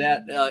side of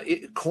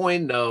that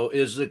coin, though,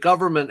 is the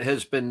government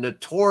has been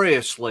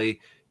notoriously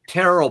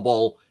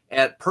terrible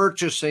at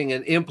purchasing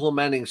and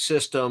implementing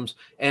systems,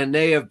 and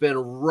they have been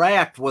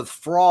racked with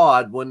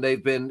fraud when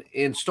they've been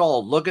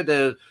installed. Look at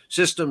the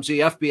systems the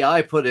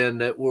FBI put in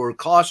that were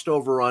cost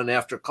overrun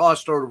after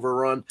cost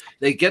overrun.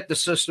 They get the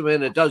system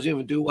in, it doesn't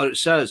even do what it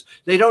says.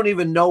 They don't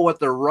even know what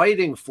they're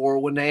writing for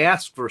when they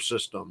ask for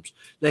systems.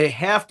 They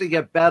have to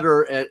get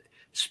better at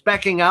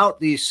speccing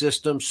out these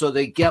systems so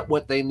they get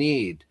what they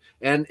need.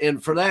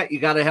 And for that, you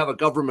got to have a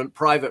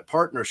government-private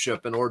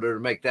partnership in order to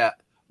make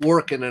that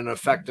work in an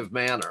effective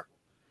manner.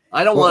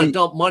 I don't want to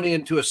dump money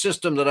into a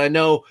system that I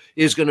know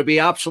is going to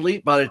be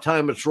obsolete by the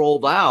time it's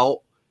rolled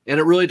out, and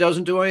it really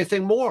doesn't do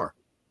anything more.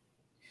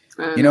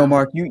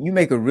 Mark, you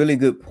make a really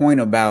good point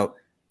about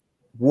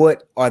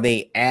what are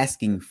they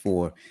asking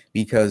for?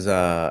 Because,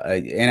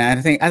 and I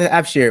think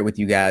I've shared with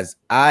you guys,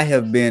 I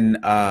have been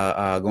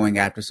going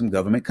after some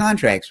government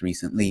contracts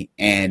recently.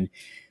 And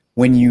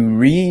when you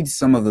read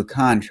some of the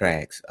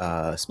contracts,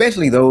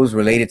 especially those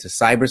related to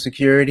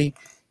cybersecurity,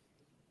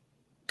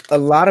 a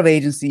lot of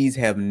agencies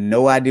have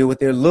no idea what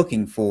they're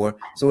looking for.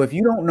 So if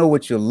you don't know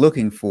what you're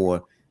looking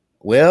for,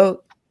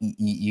 well,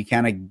 you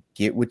kind of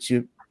get what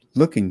you're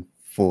looking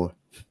for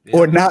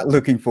or not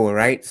looking for,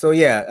 right? So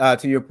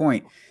to your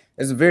point,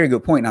 that's a very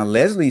good point. Now,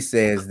 Leslie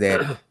says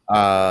that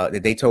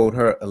that they told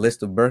her a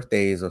list of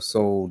birthdays are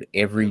sold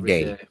every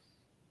day.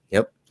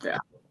 Yep. Yeah.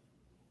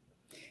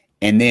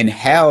 And then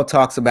Hal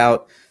talks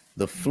about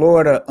the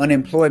Florida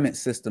unemployment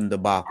system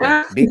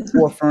debacle. Big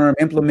Four firm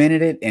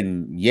implemented it,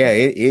 and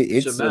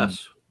it's a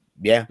mess.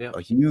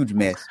 A huge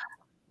mess.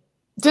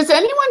 Does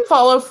anyone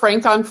follow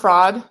Frank on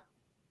Fraud?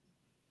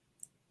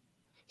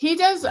 He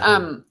does.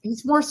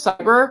 He's more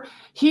cyber.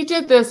 He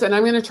did this, and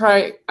I'm going to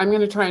try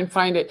and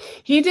find it.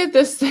 He did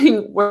this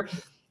thing where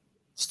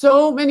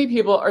so many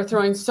people are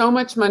throwing so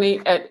much money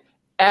at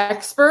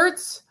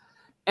experts,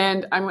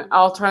 and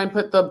I'll try and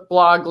put the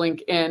blog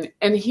link in,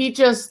 and he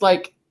just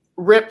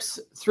rips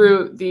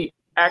through the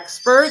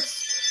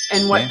experts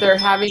and what they're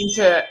having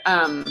to,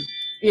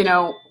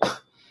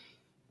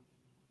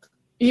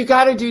 you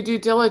got to do due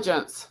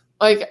diligence.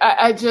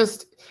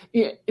 This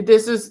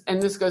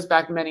goes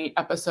back many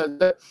episodes,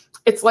 but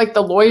it's like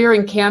the lawyer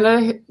in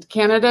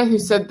Canada who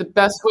said the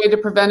best way to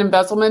prevent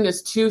embezzlement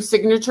is 2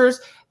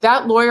 signatures.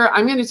 That lawyer,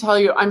 I'm going to tell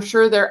you, I'm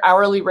sure their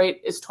hourly rate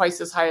is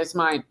twice as high as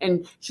mine.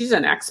 And she's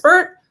an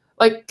expert.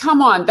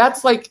 Come on,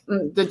 that's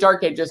the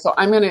dark ages. So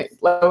I'm going to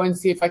go and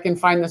see if I can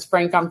find this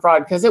Frank on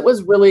Fraud, because it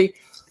was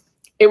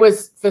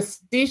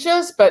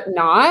facetious, but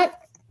not.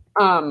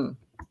 And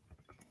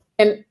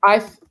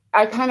I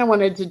kind of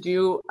wanted to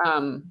do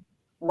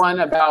one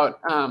about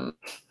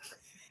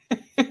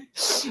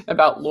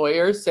about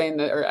lawyers saying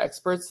that they're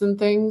experts in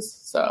things.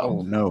 So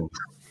oh no,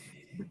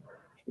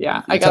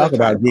 yeah, I talk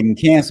about getting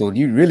canceled.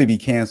 You'd really be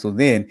canceled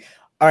then.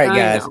 All right,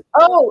 guys.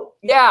 Oh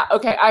yeah,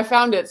 okay, I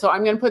found it. So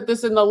I'm going to put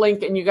this in the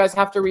link, and you guys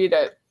have to read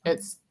it.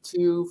 It's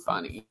too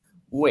funny,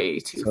 way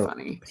too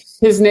funny.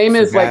 His name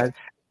is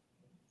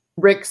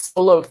Rick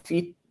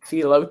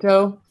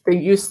Filotto, the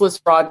useless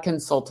fraud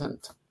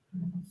consultant.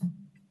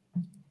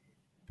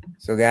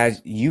 So,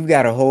 guys, you've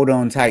got to hold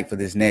on tight for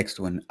this next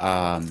one.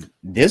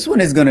 This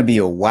one is going to be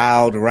a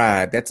wild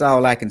ride. That's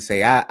all I can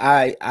say.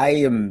 I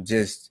am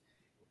just,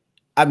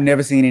 I've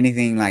never seen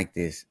anything like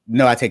this.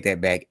 No, I take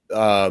that back.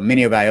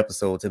 Many of our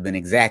episodes have been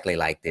exactly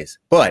like this,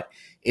 but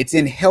it's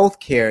in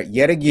healthcare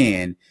yet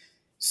again.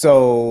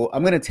 So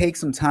I'm going to take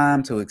some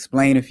time to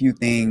explain a few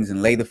things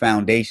and lay the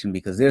foundation,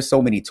 because there's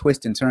so many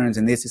twists and turns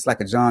in this. It's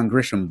like a John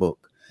Grisham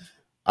book.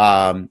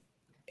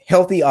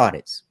 Healthy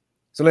audits.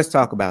 So let's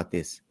talk about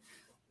this.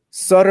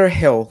 Sutter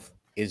Health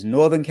is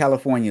Northern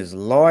California's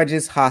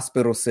largest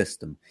hospital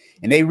system,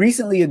 and they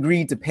recently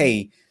agreed to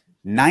pay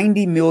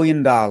 $90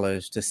 million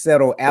to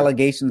settle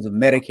allegations of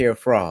Medicare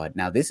fraud.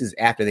 Now, this is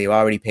after they've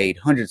already paid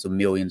hundreds of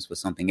millions for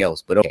something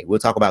else, but okay, we'll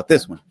talk about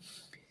this one.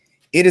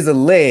 It is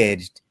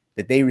alleged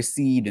that they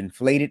received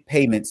inflated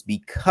payments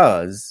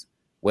because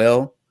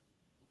Well,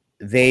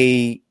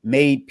 they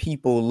made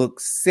people look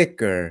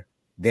sicker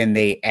than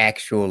they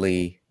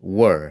actually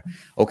were.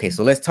 Okay,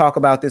 so let's talk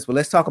about this. Well,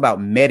 let's talk about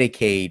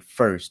Medicaid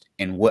first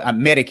and what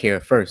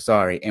Medicare first,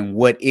 sorry, and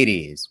what it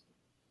is.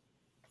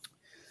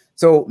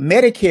 So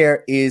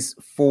Medicare is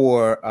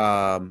for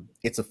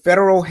it's a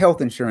federal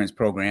health insurance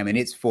program, and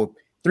it's for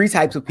three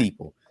types of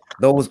people: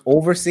 those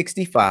over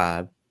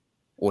 65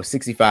 or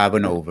 65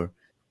 and over,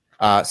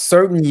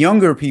 certain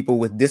younger people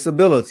with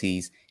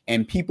disabilities,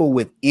 and people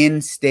with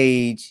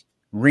end-stage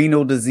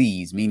renal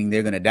disease, meaning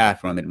they're going to die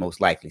from it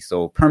most likely.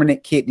 So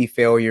permanent kidney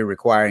failure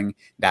requiring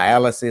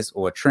dialysis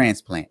or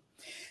transplant.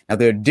 Now,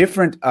 there are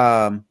different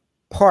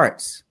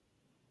parts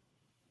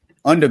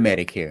under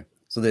Medicare.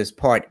 So there's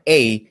Part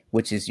A,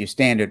 which is your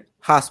standard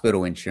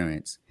hospital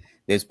insurance.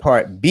 There's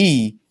Part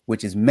B,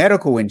 which is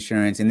medical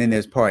insurance. And then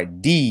there's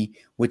Part D,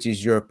 which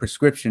is your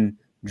prescription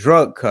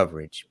drug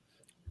coverage.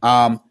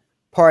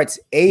 Parts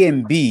A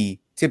and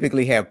B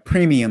typically have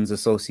premiums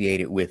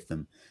associated with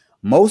them.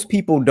 Most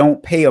people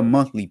don't pay a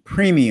monthly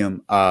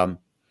premium, for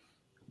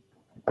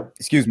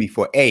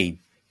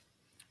A.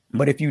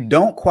 But if you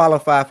don't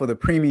qualify for the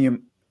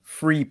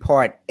premium-free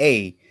Part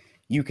A,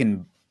 you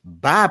can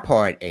buy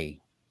Part A.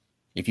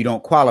 If you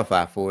don't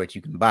qualify for it,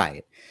 you can buy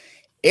it.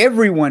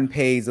 Everyone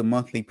pays a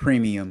monthly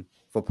premium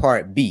for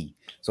Part B.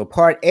 So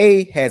Part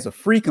A has a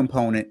free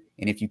component,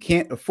 and if you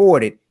can't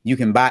afford it, you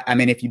can buy.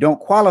 If you don't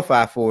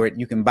qualify for it,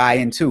 you can buy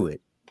into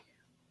it.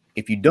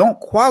 If you don't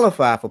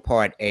qualify for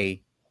Part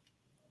A,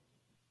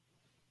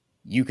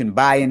 you can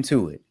buy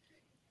into it.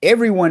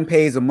 Everyone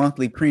pays a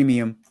monthly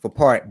premium for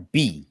Part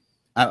B,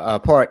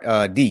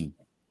 Part D.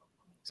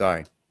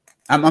 Sorry.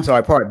 I'm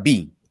sorry, Part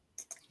B.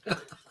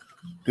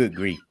 Good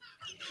grief.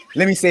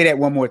 Let me say that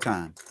one more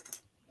time.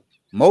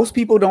 Most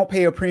people don't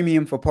pay a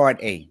premium for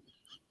Part A.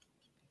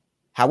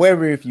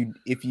 However, if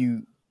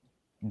you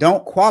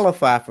don't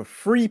qualify for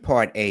free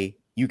Part A,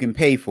 you can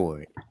pay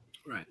for it.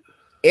 Right.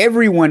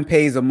 Everyone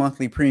pays a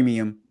monthly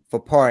premium for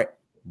Part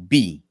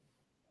B.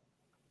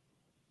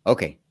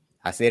 Okay,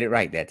 I said it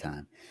right that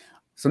time.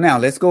 So now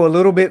let's go a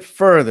little bit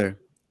further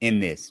in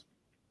this.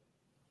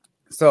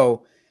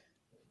 So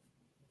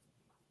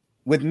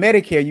with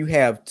Medicare, you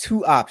have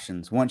two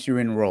options once you're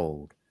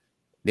enrolled.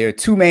 There are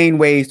two main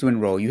ways to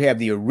enroll. You have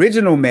the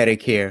original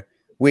Medicare,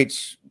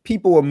 which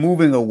people are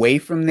moving away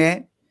from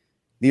that.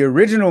 The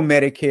original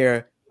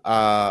Medicare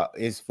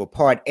is for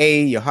Part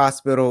A, your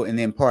hospital, and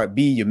then Part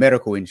B, your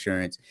medical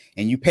insurance.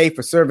 And you pay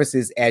for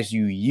services as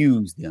you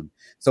use them.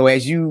 So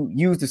as you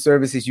use the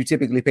services, you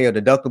typically pay a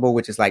deductible,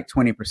 which is like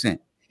 20%.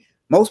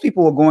 Most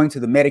people are going to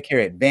the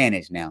Medicare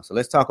Advantage now. So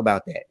let's talk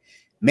about that.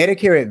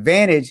 Medicare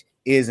Advantage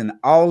is an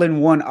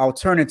all-in-one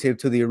alternative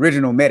to the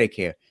original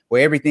Medicare,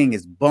 where everything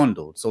is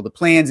bundled. So the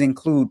plans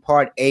include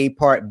Part A,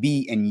 Part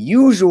B, and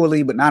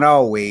usually, but not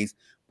always,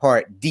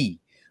 Part D.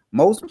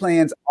 Most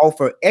plans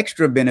offer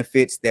extra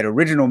benefits that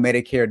original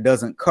Medicare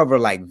doesn't cover,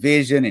 like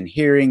vision and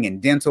hearing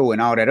and dental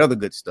and all that other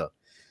good stuff.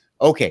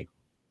 Okay,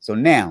 so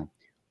now,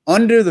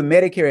 under the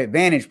Medicare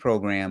Advantage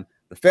program,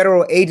 the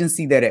federal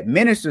agency that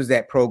administers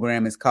that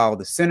program is called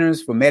the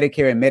Centers for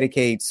Medicare and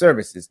Medicaid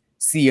Services,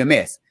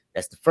 CMS.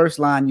 That's the first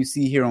line you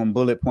see here on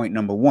bullet point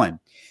number 1.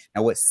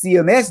 Now, what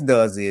CMS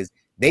does is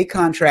they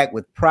contract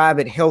with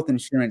private health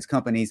insurance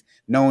companies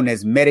known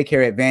as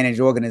Medicare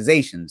Advantage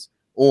organizations,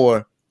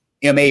 or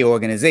MA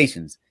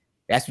organizations.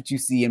 That's what you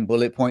see in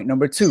bullet point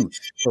number 2.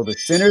 So the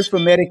Centers for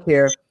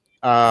Medicare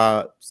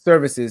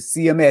Services,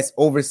 CMS,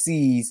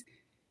 oversees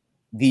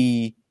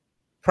the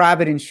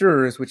private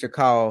insurers, which are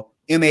called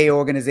MA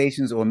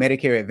organizations or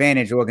Medicare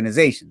Advantage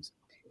organizations.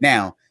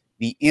 Now,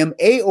 the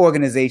MA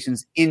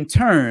organizations in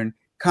turn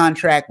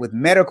contract with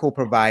medical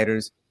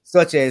providers,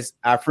 such as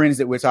our friends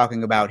that we're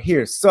talking about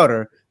here,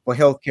 Sutter, for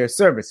healthcare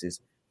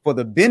services, for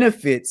the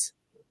benefits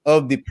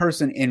of the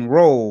person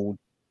enrolled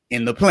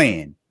in the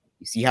plan.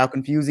 You see how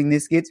confusing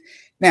this gets?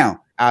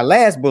 Now, our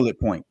last bullet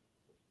point,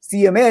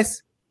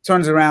 CMS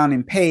turns around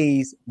and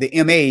pays the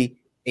MA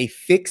a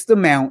fixed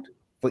amount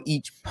for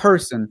each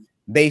person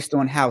based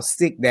on how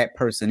sick that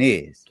person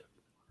is.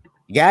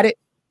 You got it?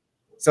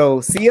 So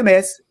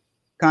CMS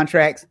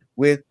contracts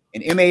with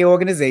an MA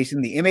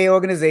organization. The MA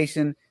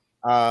organization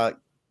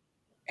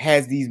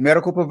has these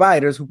medical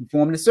providers who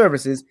perform the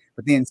services,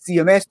 but then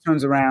CMS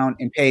turns around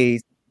and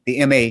pays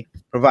the MA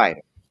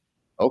provider.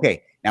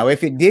 Okay, now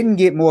if it didn't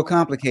get more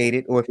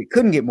complicated, or if it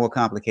couldn't get more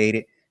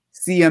complicated,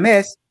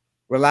 CMS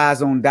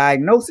relies on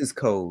diagnosis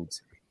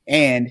codes.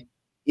 And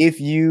if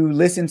you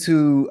listen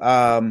to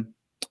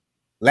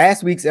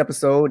last week's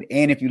episode,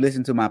 and if you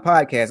listen to my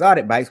podcast,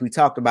 Audit Bites, we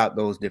talked about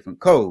those different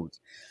codes.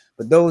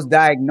 But those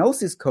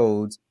diagnosis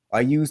codes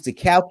are used to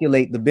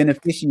calculate the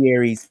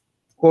beneficiary's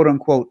quote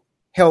unquote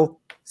health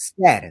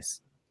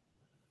status.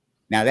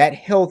 Now, that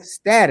health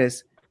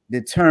status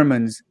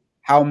determines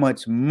how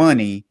much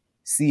money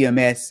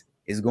CMS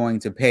is going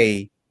to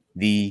pay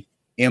the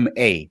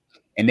MA.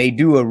 And they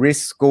do a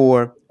risk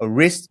score, a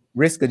risk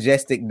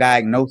adjusted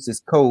diagnosis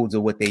codes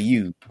are what they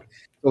use.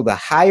 So the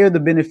higher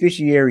the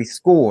beneficiary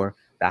score,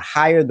 the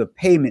higher the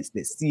payments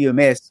that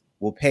CMS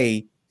will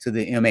pay to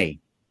the MA.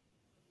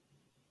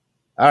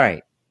 All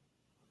right.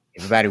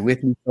 Everybody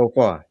with me so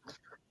far?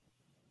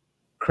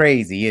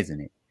 Crazy,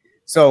 isn't it?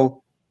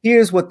 So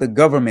here's what the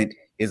government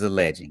is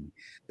alleging.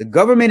 The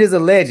government is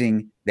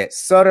alleging that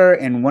Sutter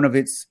and one of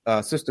its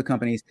sister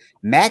companies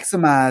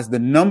maximized the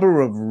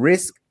number of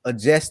risk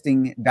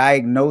adjusting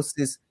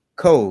diagnosis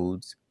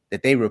codes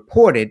that they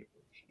reported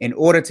in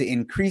order to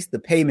increase the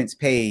payments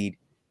paid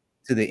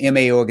to the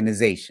MA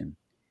organization.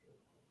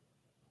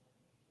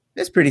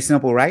 That's pretty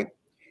simple, right?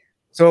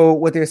 So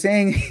what they're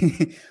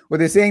saying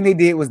they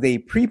did was they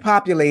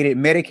pre-populated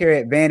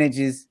Medicare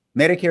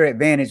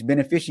Advantage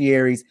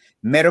beneficiaries'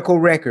 medical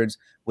records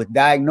with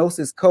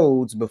diagnosis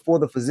codes before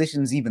the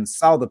physicians even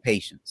saw the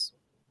patients.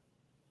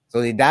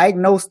 So they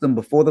diagnosed them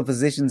before the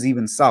physicians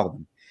even saw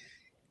them.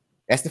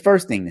 That's the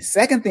first thing. The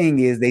second thing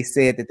is they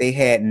said that they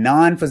had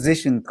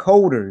non-physician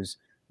coders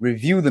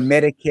review the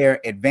Medicare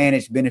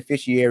Advantage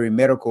beneficiary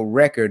medical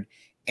record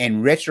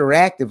and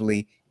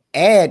retroactively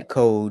add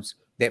codes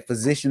that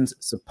physicians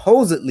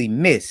supposedly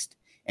missed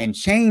and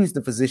change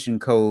the physician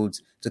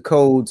codes to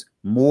codes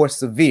more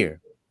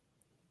severe.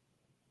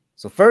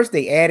 So first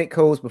they added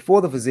codes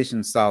before the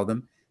physicians saw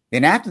them.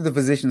 Then after the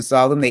physician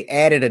saw them, they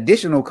added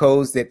additional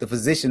codes that the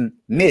physician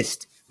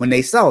missed when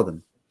they saw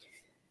them.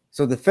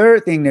 So the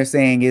third thing they're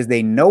saying is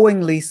they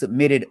knowingly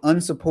submitted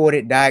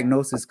unsupported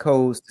diagnosis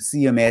codes to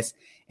CMS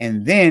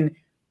and then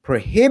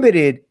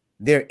prohibited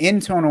their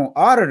internal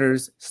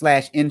auditors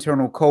 /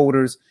 internal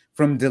coders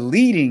from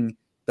deleting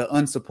the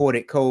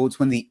unsupported codes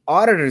when the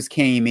auditors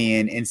came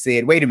in and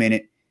said, wait a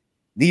minute,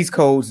 these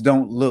codes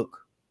don't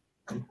look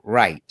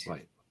right.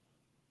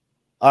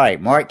 All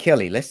right, Mark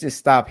Kelly, let's just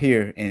stop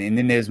here. And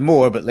then there's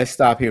more, but let's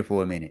stop here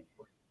for a minute.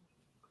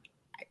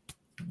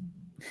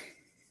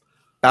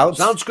 Thoughts?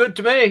 Sounds good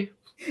to me.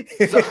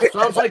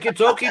 Sounds like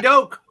it's okie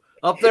doke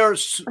up there,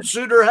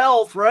 Sutter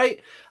Health, right?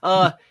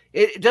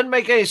 It doesn't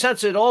make any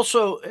sense. It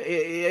also,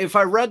 if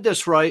I read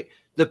this right,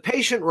 the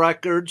patient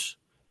records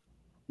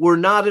were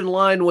not in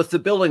line with the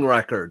billing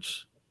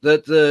records.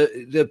 That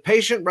the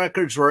patient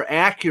records were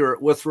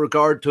accurate with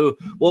regard to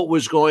what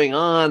was going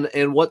on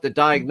and what the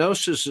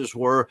diagnoses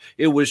were.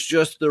 It was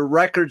just the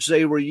records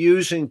they were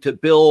using to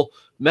bill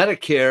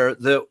Medicare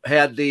that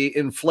had the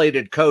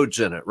inflated codes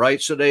in it,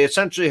 right? So they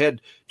essentially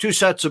had two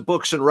sets of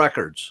books and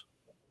records,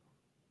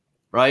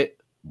 right?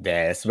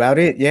 That's about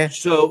it, yeah.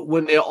 So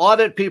when the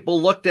audit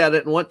people looked at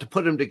it and went to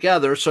put them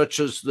together, such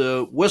as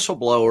the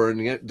whistleblower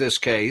in this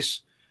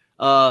case,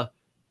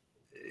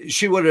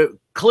 she would have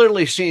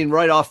clearly seen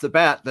right off the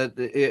bat that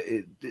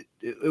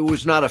it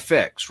was not a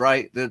fix,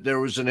 right? That there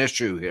was an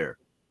issue here.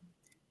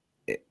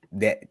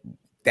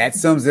 That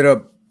sums it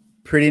up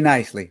pretty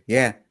nicely,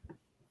 yeah.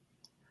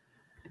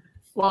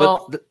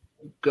 Well,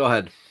 go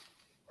ahead.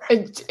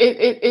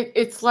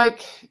 It's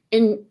like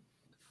in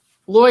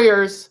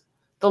lawyers,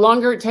 the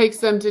longer it takes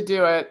them to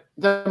do it,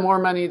 the more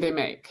money they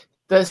make.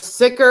 The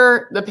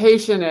sicker the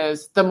patient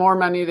is, the more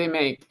money they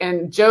make.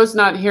 And Joe's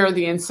not here,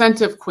 the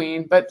incentive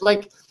queen, but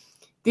like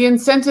the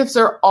incentives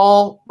are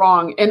all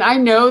wrong. And I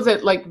know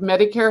that like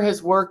Medicare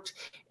has worked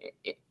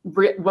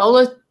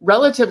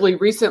relatively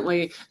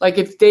recently. Like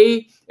if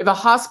a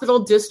hospital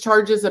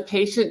discharges a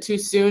patient too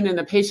soon and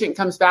the patient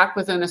comes back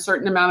within a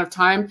certain amount of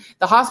time,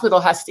 the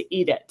hospital has to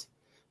eat it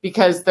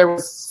because there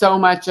was so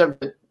much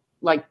of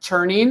like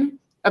churning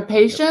of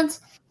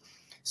patients.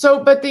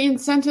 So, but the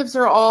incentives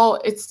are all,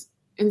 it's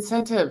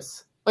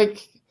incentives,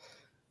 like,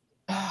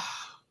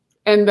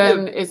 and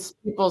then it's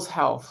people's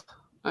health.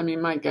 I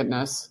mean, my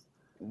goodness.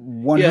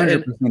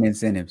 100%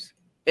 incentives.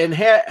 And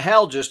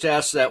Hal just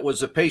asked that, was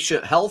the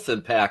patient health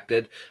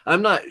impacted?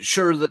 I'm not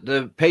sure that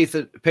the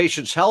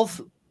patient's health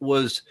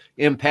was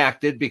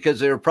impacted because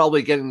they were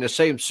probably getting the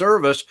same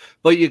service,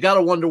 but you got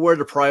to wonder where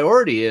the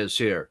priority is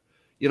here.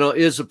 You know,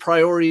 is the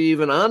priority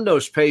even on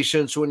those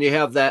patients when you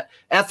have that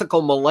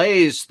ethical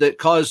malaise that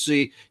caused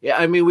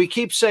we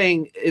keep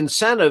saying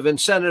incentive,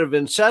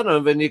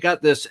 and you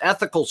got this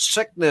ethical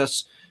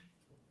sickness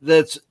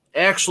that's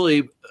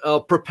actually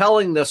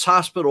propelling this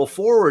hospital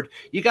forward.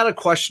 You got to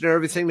question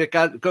everything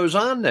that goes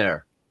on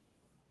there.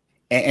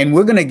 And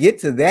we're going to get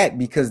to that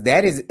because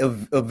that is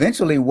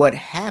eventually what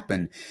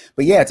happened.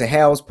 But yeah, to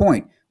Hal's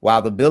point,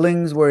 while the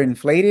billings were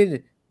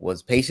inflated,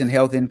 was patient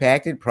health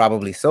impacted?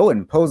 Probably so.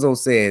 And Pozo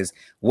says,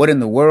 what in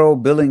the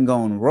world, billing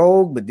gone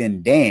rogue? But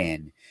then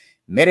Dan,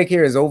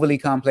 Medicare is overly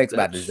complex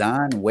by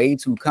design, way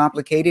too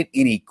complicated.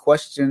 Any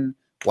question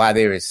why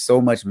there is so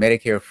much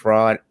Medicare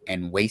fraud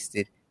and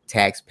wasted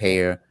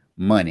taxpayer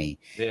money?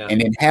 Yeah.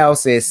 And then Hal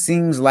says,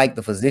 seems like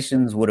the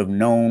physicians would have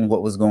known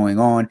what was going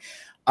on.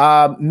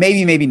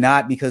 Maybe, maybe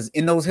not, because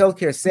in those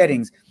healthcare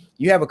settings,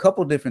 you have a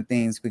couple different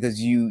things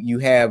because you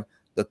have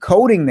the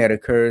coding that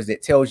occurs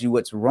that tells you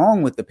what's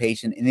wrong with the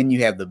patient, and then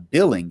you have the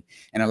billing.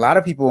 And a lot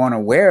of people aren't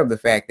aware of the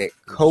fact that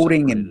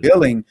coding and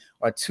billing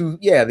are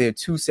they're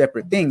two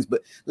separate things.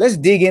 But let's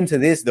dig into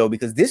this, though,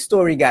 because this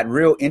story got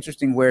real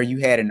interesting where you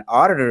had an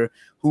auditor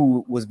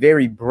who was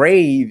very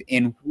brave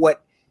in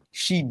what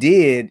she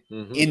did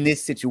in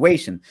this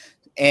situation.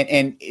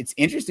 And it's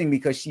interesting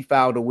because she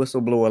filed a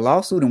whistleblower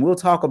lawsuit, and we'll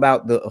talk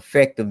about the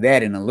effect of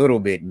that in a little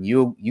bit. And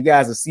you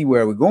guys will see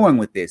where we're going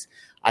with this.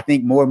 I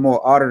think more and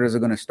more auditors are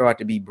going to start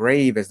to be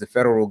brave as the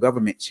federal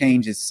government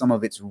changes some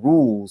of its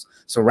rules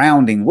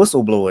surrounding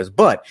whistleblowers.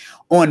 But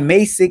on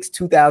May 6,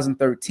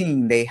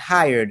 2013, they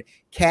hired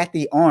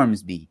Kathy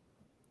Armsby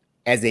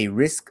as a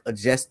risk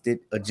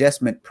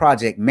adjustment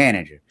project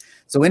manager.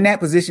 So in that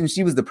position,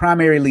 she was the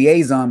primary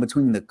liaison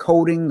between the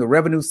coding, the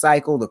revenue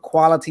cycle, the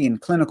quality,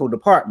 and clinical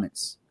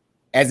departments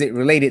as it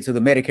related to the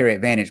Medicare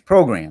Advantage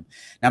program.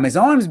 Now, Ms.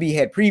 Armsby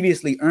had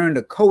previously earned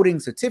a coding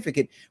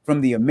certificate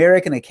from the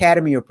American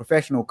Academy of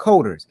Professional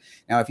Coders.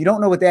 Now, if you don't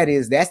know what that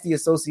is, that's the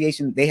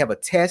association. They have a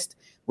test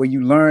where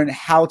you learn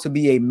how to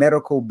be a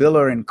medical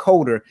biller and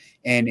coder.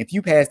 And if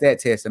you pass that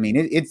test, I mean,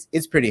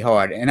 it's pretty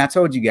hard. And I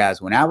told you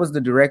guys, when I was the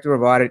director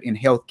of audit in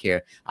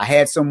healthcare, I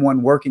had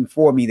someone working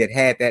for me that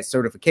had that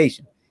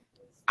certification.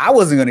 I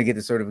wasn't going to get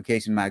the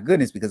certification, my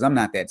goodness, because I'm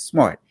not that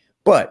smart.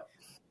 But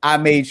I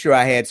made sure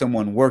I had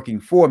someone working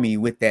for me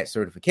with that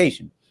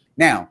certification.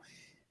 Now,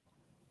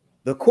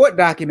 the court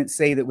documents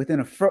say that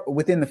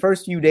within the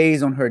first few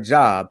days on her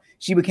job,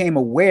 she became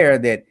aware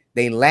that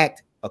they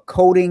lacked a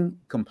coding,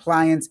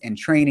 compliance, and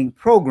training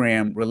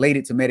program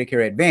related to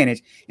Medicare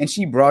Advantage, and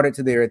she brought it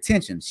to their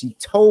attention. She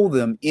told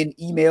them in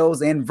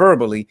emails and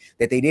verbally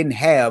that they didn't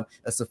have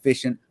a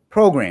sufficient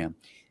program.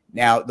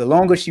 Now, the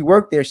longer she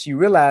worked there, she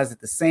realized that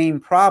the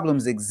same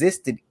problems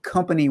existed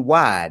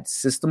company-wide,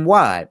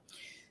 system-wide.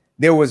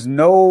 There was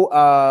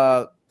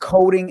no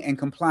coding and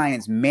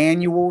compliance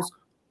manuals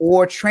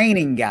or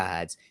training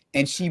guides,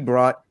 and she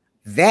brought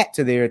that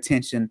to their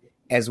attention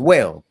as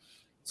well.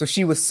 So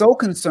she was so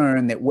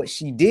concerned that what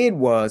she did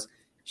was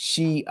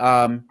she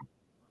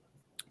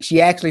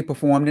actually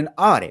performed an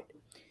audit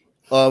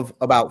of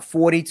about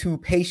 42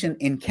 patient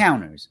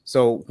encounters.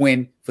 So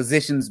when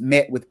physicians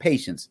met with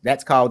patients,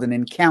 that's called an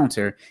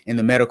encounter in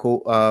the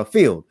medical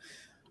field.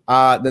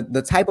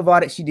 The type of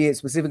audit she did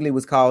specifically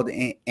was called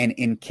an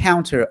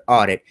encounter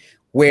audit,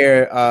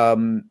 where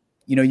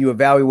you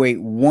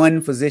evaluate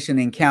one physician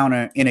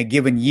encounter in a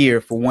given year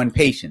for one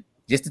patient,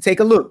 just to take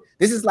a look.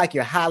 This is like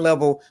your high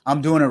level,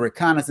 I'm doing a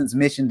reconnaissance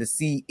mission to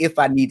see if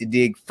I need to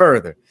dig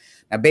further.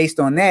 Now, based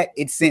on that,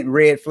 it sent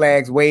red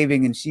flags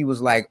waving, and she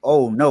was like,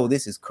 oh no,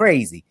 this is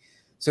crazy.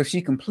 So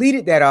she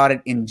completed that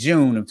audit in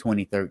June of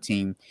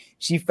 2013.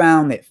 She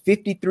found that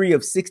 53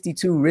 of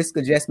 62 risk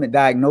adjustment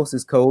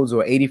diagnosis codes,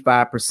 or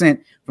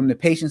 85% from the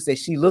patients that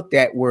she looked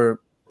at, were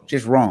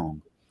just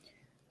wrong.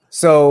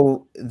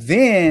 So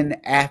then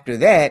after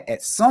that,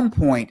 at some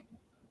point,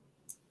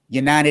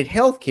 United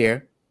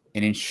Healthcare,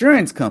 an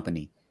insurance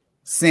company,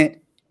 sent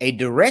a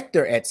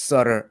director at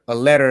Sutter a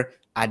letter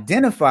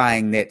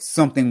identifying that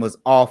something was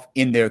off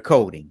in their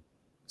coding.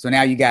 So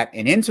now you got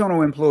an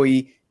internal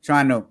employee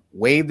trying to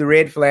wave the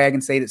red flag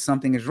and say that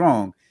something is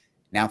wrong.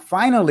 Now,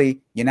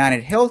 finally,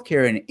 United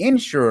Healthcare, an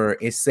insurer,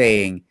 is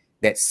saying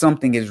that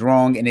something is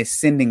wrong and is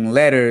sending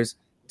letters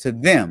to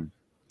them.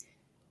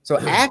 So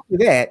after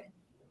that,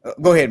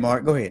 go ahead,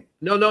 Mark, go ahead.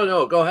 No,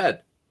 go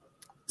ahead.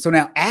 So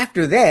now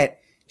after that,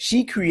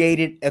 she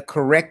created a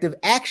corrective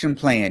action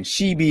plan.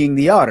 She, being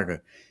the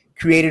auditor,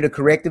 created a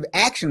corrective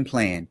action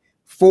plan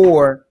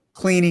for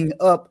cleaning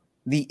up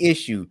the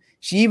issue.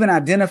 She even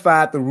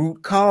identified the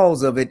root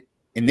cause of it.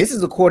 And this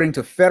is according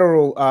to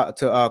federal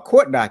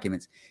court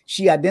documents.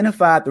 She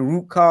identified the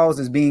root cause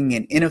as being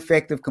an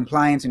ineffective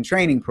compliance and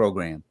training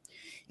program.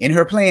 In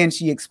her plan,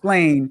 she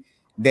explained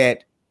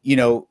that,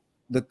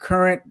 the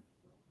current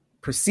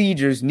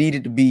procedures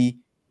needed to be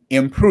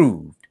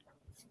improved.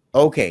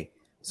 Okay.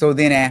 So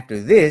then after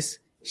this,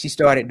 she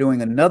started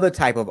doing another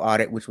type of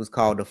audit, which was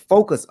called a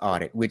focus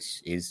audit,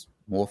 which is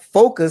more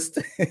focused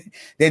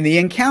than the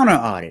encounter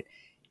audit.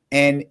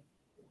 And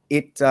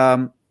it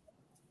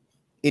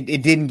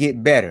didn't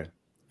get better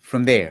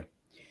from there.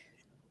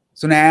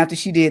 So now after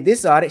she did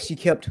this audit, she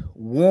kept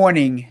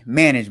warning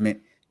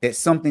management that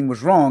something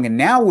was wrong. And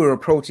now we're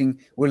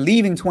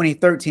leaving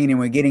 2013 and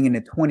we're getting into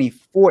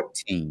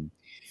 2014,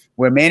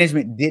 where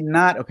management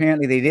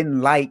apparently they didn't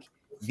like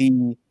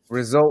the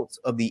results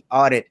of the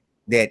audit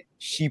that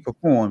she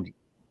performed,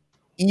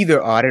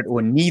 either audit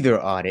or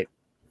neither audit.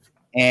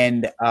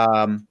 And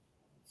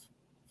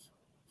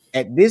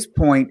at this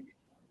point,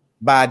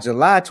 by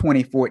July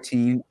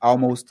 2014,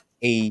 almost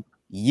a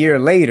year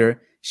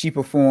later, she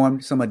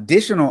performed some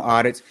additional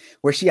audits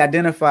where she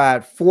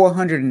identified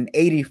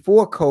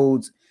 484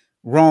 codes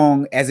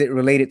wrong as it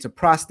related to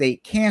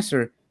prostate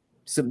cancer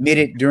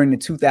submitted during the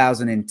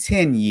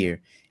 2010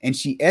 year. And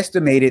she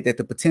estimated that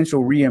the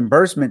potential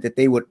reimbursement that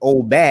they would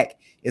owe back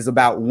is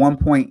about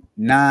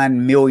 $1.9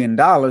 million.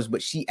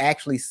 But she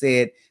actually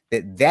said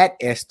that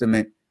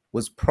estimate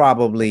was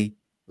probably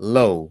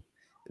low.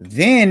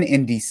 Then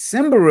in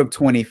December of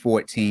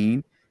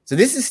 2014, so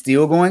this is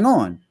still going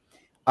on.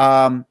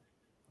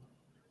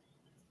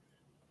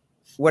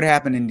 What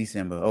happened in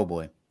December? Oh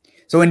boy.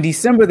 So in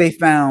December, they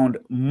found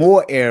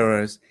more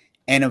errors,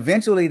 and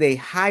eventually they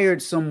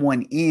hired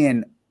someone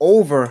in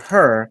over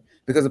her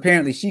because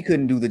apparently she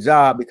couldn't do the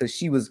job because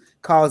she was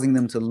causing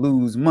them to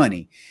lose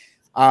money.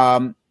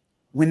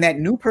 When that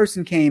new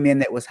person came in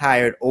that was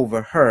hired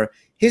over her,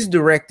 his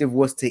directive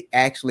was to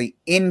actually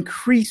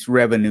increase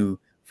revenue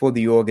for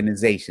the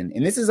organization.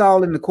 And this is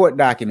all in the court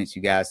documents,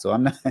 you guys. So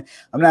I'm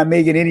not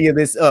making any of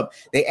this up.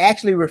 They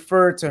actually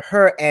referred to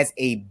her as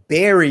a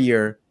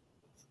barrier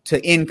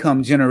to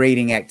income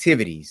generating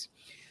activities.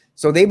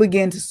 So they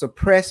began to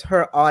suppress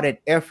her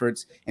audit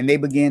efforts, and they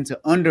began to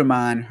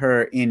undermine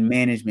her in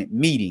management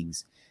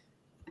meetings.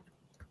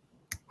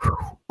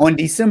 On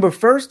December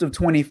 1st of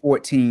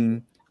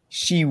 2014,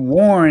 she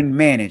warned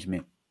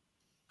management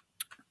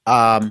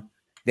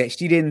that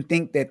she didn't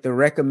think that the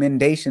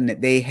recommendation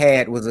that they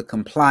had was a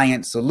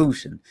compliant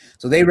solution.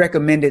 So they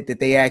recommended that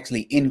they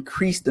actually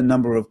increase the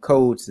number of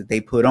codes that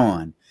they put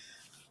on.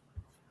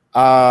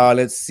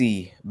 Let's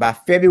see. By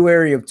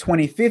February of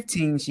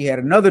 2015, she had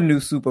another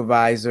new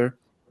supervisor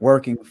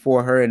working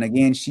for her. And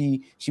again,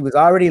 she was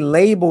already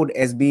labeled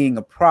as being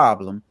a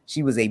problem.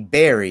 She was a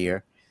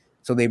barrier.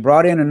 So they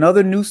brought in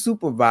another new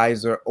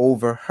supervisor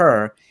over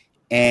her.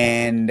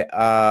 And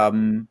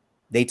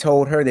they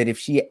told her that if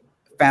she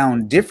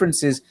found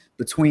differences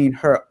between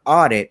her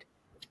audit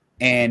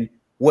and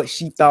what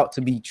she thought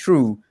to be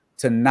true,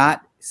 to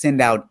not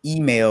send out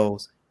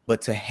emails,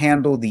 but to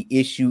handle the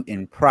issue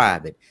in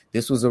private.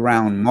 This was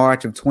around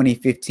March of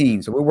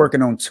 2015. So we're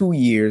working on 2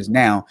 years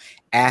now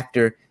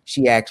after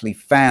she actually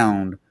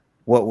found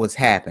what was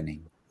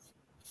happening.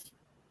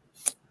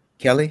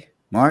 Kelly,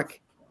 Mark?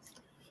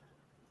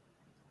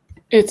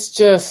 It's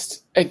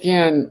just,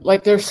 again,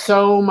 like there's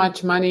so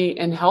much money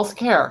in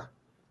healthcare.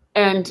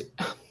 And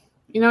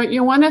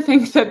you want to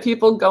think that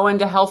people go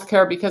into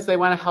healthcare because they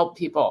want to help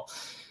people.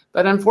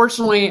 But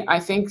unfortunately, I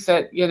think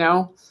that,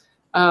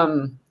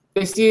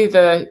 they see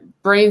the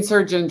brain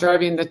surgeon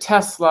driving the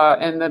Tesla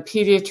and the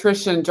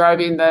pediatrician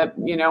driving the,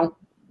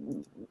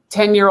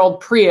 10-year-old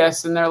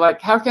Prius. And they're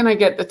like, how can I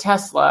get the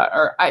Tesla?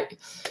 Or I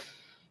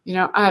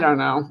don't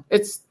know.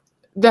 The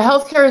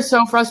healthcare is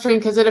so frustrating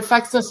because it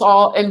affects us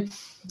all. And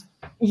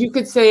you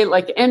could say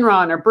like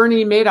Enron or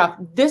Bernie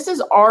Madoff, this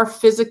is our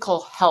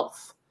physical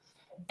health.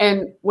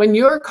 And when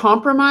you're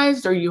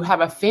compromised or you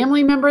have a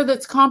family member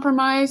that's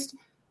compromised,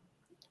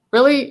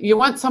 really, you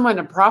want someone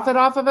to profit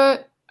off of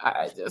it?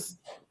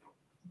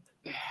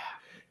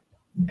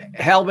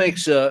 Hal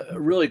makes a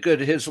really good,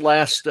 his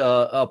last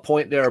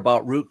point there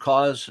about root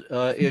cause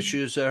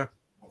issues there.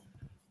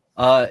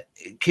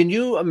 Can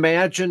you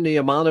imagine the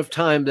amount of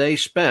time they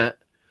spent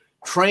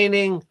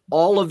training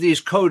all of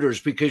these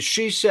coders? Because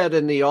she said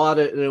in the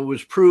audit, and it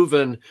was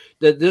proven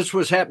that this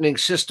was happening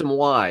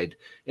system-wide.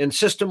 And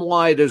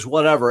system-wide is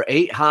whatever,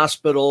 8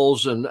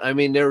 hospitals. And I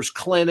mean, there's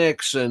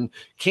clinics and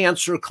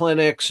cancer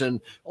clinics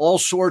and all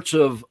sorts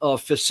of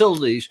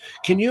facilities.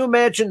 Can you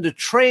imagine the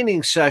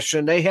training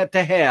session they had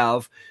to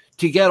have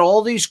to get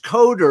all these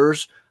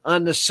coders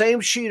on the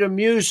same sheet of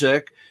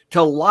music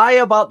to lie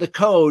about the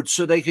code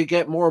so they could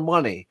get more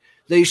money?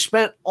 They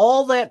spent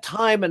all that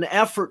time and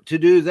effort to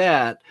do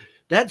that.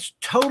 That's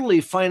totally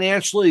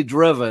financially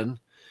driven.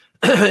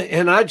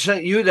 And I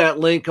sent you that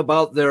link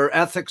about their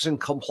ethics and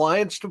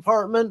compliance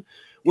department,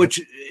 which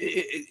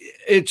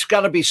it's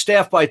got to be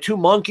staffed by 2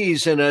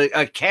 monkeys and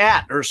a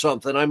cat or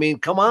something. I mean,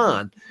 come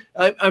on.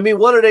 I mean,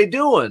 what are they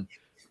doing?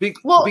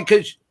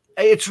 Because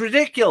it's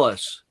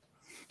ridiculous.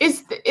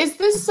 Is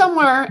this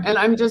somewhere, and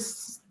I'm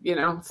just,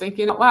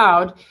 thinking out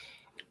loud,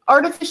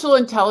 artificial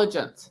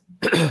intelligence.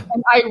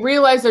 And I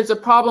realize there's a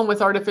problem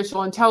with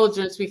artificial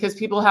intelligence because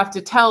people have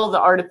to tell the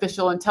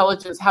artificial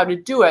intelligence how to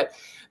do it.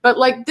 But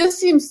like, this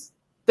seems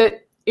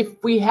that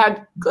if we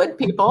had good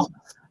people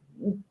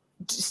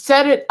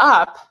set it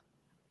up,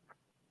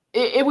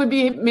 it would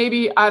be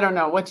maybe, I don't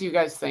know. What do you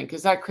guys think?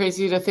 Is that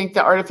crazy to think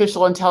that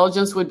artificial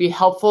intelligence would be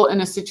helpful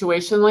in a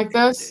situation like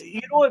this?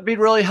 You know what would be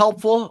really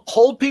helpful?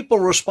 Hold people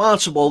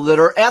responsible that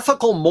are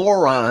ethical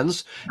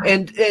morons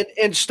and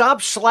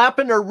stop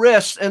slapping their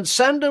wrists and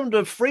send them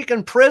to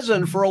freaking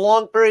prison for a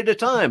long period of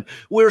time.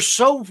 We're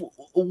so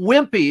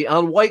wimpy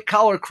on white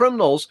collar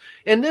criminals.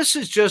 And this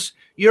is just,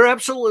 you're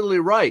absolutely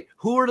right.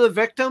 Who are the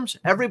victims?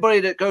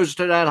 Everybody that goes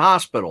to that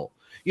hospital.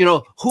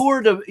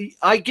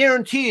 I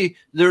guarantee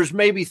there's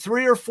maybe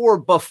 3 or 4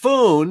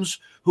 buffoons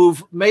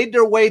who've made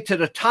their way to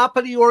the top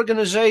of the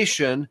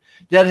organization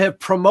that have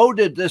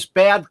promoted this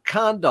bad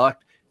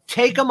conduct.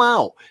 Take them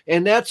out.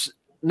 And that's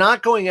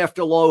not going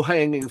after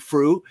low-hanging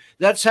fruit.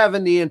 That's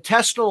having the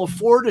intestinal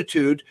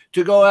fortitude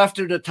to go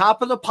after the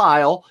top of the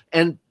pile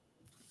and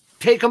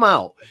take them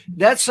out.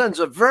 That sends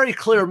a very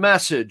clear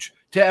message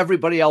to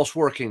everybody else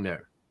working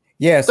there.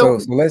 Yeah, so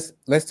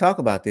let's talk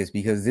about this,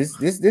 because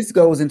this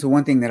goes into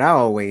one thing that I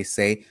always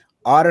say: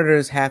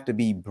 auditors have to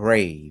be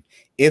brave.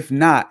 If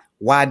not,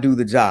 why do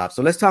the job?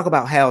 So let's talk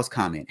about Hal's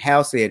comment.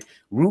 Hal said,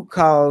 root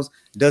cause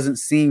doesn't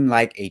seem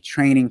like a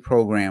training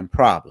program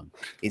problem.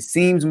 It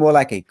seems more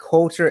like a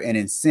culture and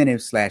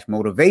incentive /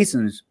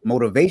 motives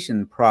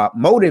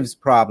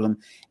problem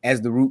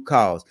as the root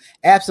cause.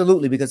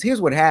 Absolutely, because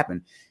here's what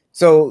happened.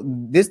 So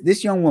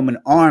this young woman,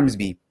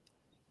 Armsby,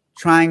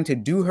 trying to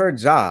do her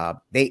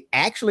job. They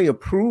actually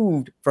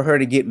approved for her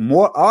to get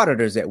more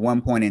auditors at one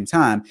point in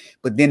time,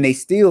 but then they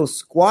still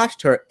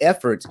squashed her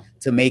efforts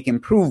to make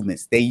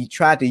improvements. They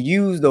tried to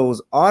use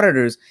those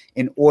auditors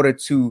in order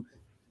to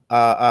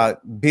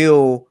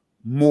bill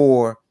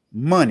more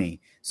money.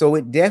 So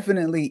it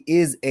definitely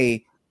is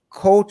a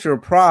culture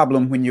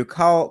problem when you're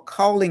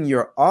calling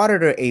your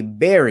auditor a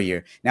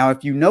barrier. Now,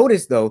 if you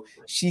notice, though,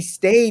 she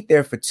stayed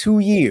there for 2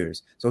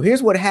 years. So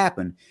here's what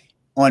happened.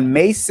 On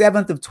May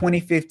 7th of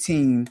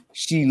 2015,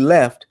 she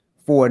left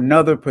for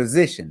another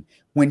position.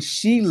 When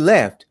she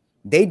left,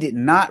 they did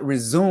not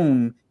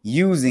resume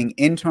using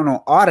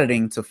internal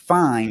auditing to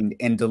find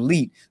and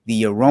delete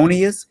the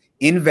erroneous,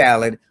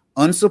 invalid,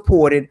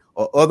 unsupported,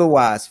 or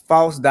otherwise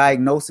false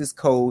diagnosis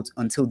codes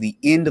until the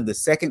end of the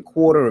second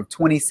quarter of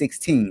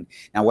 2016.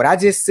 Now, what I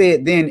just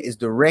said then is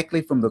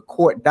directly from the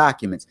court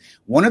documents.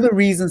 One of the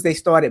reasons they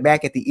started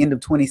back at the end of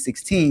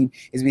 2016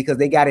 is because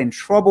they got in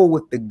trouble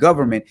with the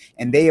government,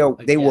 and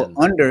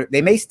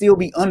they may still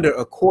be under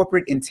a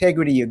corporate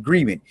integrity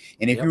agreement.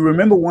 And if you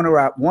remember one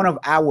of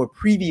our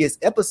previous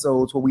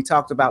episodes where we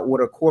talked about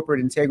what a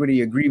corporate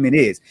integrity agreement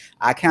is,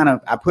 I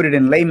put it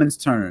in layman's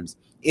terms.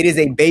 It is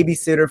a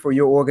babysitter for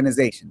your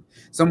organization.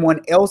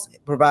 Someone else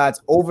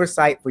provides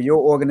oversight for your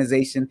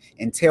organization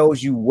and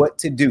tells you what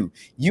to do.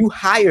 You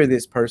hire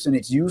this person.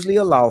 It's usually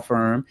a law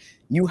firm.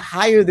 You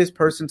hire this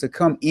person to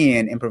come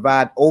in and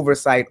provide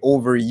oversight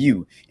over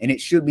you. And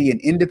it should be an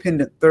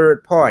independent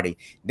third party.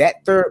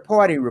 That third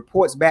party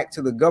reports back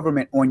to the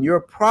government on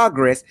your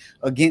progress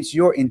against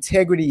your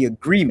integrity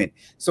agreement.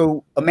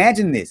 So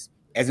imagine this.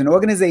 As an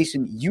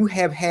organization, you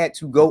have had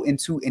to go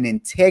into an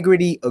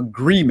integrity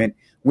agreement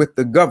with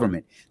the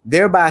government,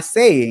 thereby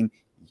saying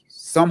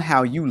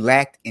somehow you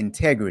lacked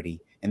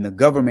integrity and the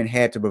government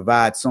had to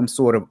provide some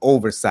sort of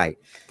oversight.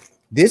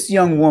 This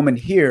young woman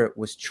here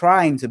was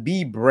trying to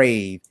be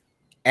brave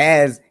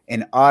as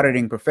an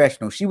auditing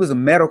professional. She was a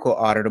medical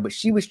auditor, but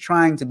she was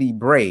trying to be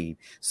brave.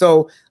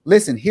 So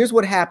listen, here's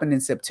what happened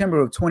in September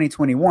of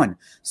 2021.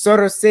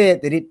 Sutter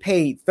said that it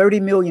paid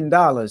 $30 million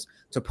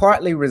to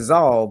partly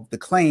resolve the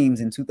claims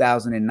in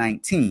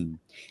 2019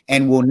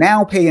 and will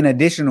now pay an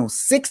additional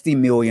 $60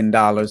 million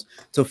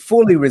to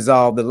fully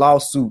resolve the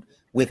lawsuit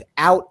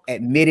without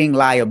admitting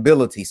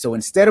liability. So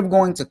instead of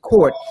going to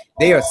court,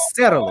 they are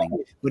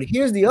settling. But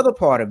here's the other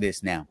part of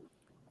this now.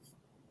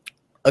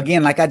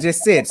 Again, like I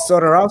just said,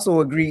 Sutter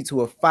also agreed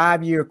to a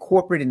 5-year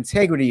corporate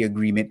integrity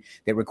agreement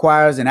that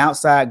requires an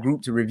outside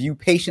group to review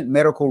patient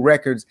medical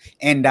records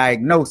and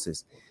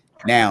diagnosis.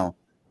 Now,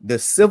 the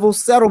civil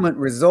settlement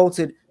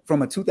resulted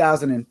from a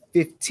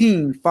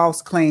 2015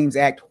 False Claims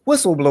Act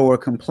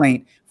whistleblower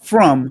complaint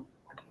from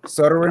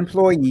Sutter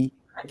employee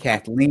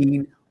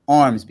Kathleen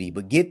Armsby.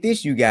 But get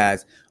this, you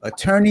guys,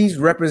 attorneys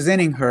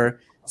representing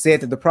her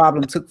said that the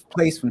problem took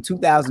place from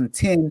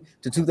 2010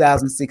 to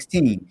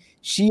 2016.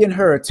 She and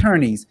her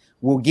attorneys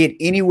will get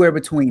anywhere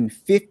between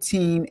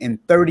 15 and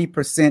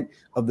 30%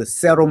 of the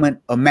settlement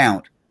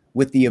amount,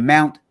 with the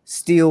amount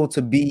still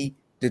to be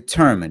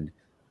determined.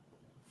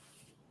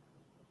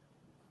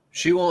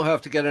 She won't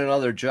have to get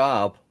another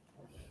job.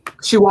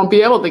 She won't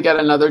be able to get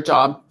another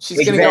job. She's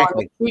going to go on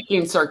the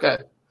speaking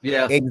circuit.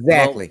 Yeah,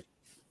 exactly.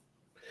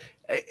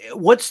 Well,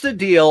 what's the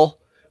deal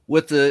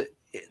with the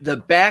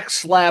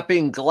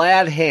backslapping,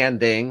 glad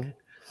handing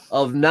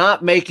of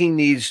not making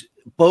these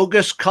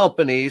bogus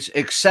companies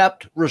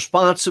accept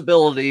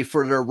responsibility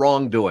for their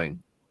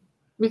wrongdoing?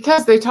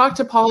 Because they talk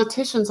to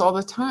politicians all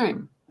the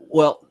time.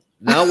 Well,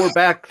 now we're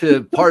back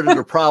to part of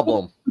the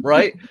problem,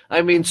 right?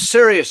 I mean,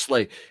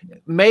 seriously,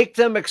 make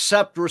them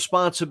accept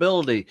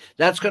responsibility.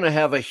 That's going to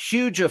have a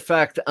huge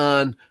effect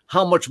on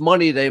how much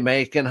money they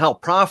make and how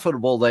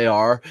profitable they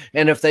are.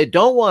 And if they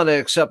don't want to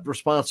accept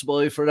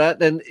responsibility for that,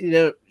 then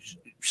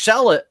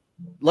sell it,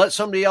 let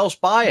somebody else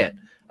buy it.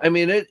 I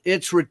mean,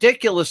 it's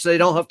ridiculous they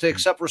don't have to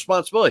accept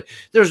responsibility.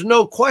 There's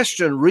no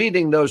question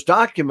reading those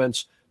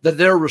documents that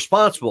they're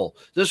responsible.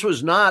 This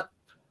was not,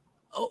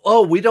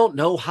 we don't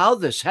know how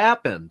this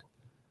happened.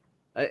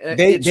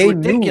 It's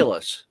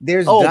ridiculous.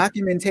 There's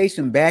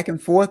documentation back and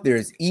forth.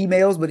 There's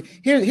emails. But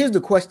here's the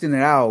question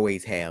that I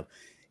always have.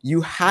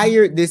 You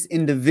hired this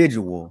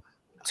individual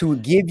to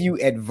give you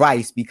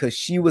advice because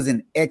she was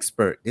an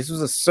expert. This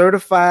was a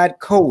certified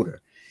coder.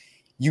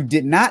 You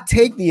did not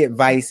take the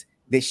advice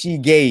that she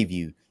gave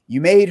you.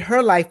 You made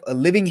her life a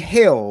living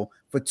hell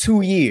for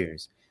 2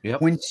 years.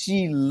 Yep. When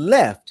she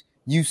left,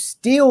 you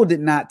still did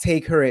not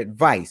take her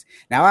advice.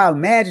 Now, I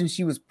imagine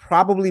she was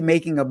probably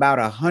making about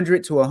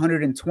 $100,000 to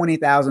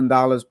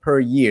 $120,000 per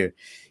year.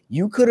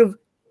 You could have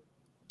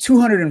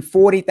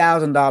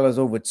 $240,000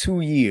 over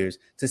 2 years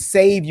to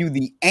save you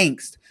the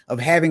angst of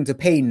having to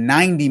pay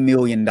 $90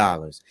 million.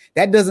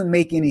 That doesn't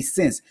make any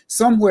sense.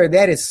 Somewhere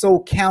that is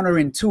so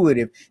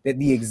counterintuitive that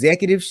the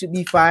executive should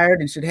be fired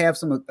and should have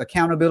some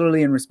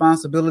accountability and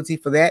responsibility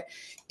for that.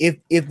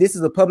 If this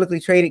is a publicly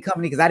traded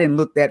company, because I didn't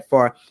look that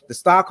far, the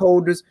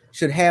stockholders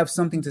should have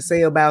something to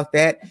say about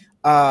that.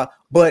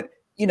 But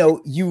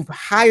you've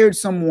hired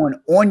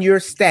someone on your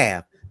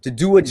staff to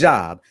do a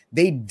job.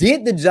 They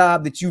did the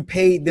job that you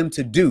paid them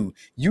to do.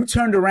 You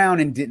turned around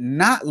and did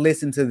not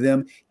listen to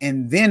them.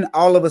 And then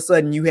all of a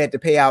sudden you had to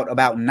pay out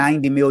about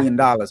 $90 million.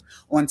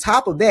 On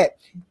top of that,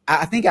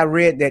 I think I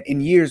read that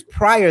in years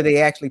prior,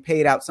 they actually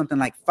paid out something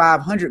like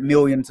 $500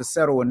 million to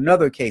settle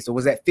another case. Or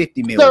was that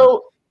 $50 million?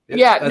 So,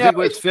 I think it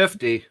was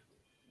 50.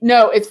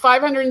 No, it's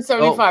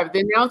 575. Oh. The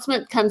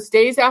announcement comes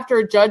days after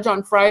a judge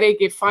on Friday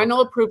gave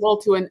final approval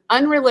to an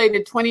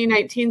unrelated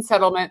 2019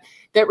 settlement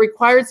that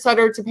required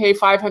Sutter to pay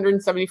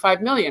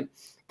 $575 million.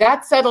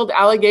 That settled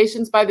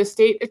allegations by the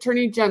state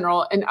attorney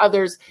general and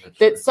others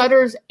that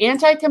Sutter's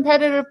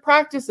anti-competitive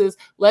practices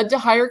led to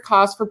higher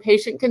costs for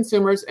patient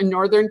consumers in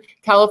Northern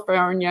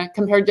California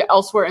compared to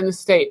elsewhere in the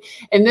state.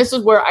 And this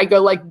is where I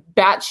go like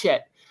batshit.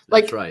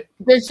 Like, that's right.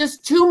 There's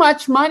just too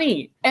much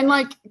money. And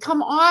like,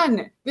 come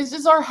on, this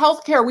is our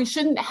healthcare. We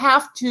shouldn't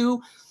have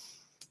to,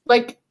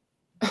 like,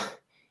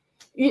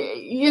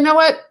 you know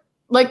what?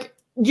 Like,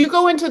 you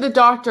go into the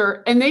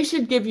doctor and they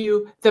should give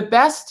you the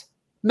best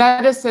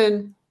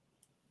medicine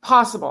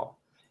possible.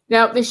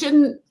 Now, they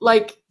shouldn't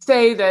like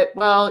say that,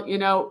 well, you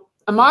know,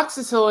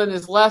 amoxicillin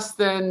is less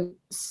than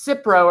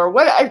Cipro or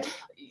what.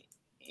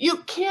 You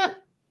can't,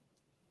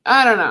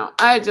 I don't know.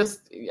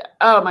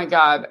 Oh my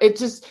God. It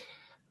just,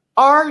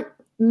 our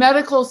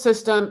medical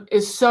system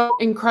is so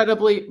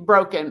incredibly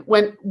broken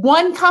when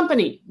one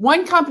company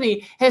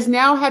has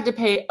now had to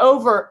pay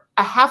over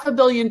 $500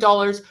 million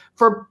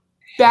for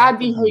bad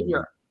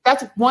behavior.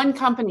 That's one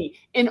company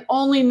in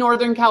only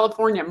Northern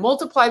California.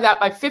 Multiply that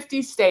by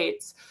 50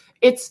 states.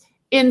 It's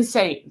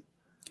insane.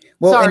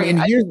 Well, Sorry,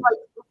 and here's,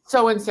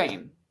 so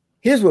insane.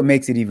 Here's what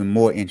makes it even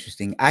more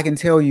interesting. I can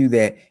tell you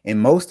that in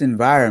most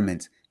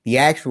environments, the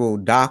actual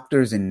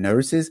doctors and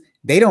nurses,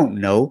 they don't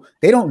know.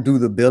 They don't do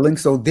the billing.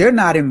 So they're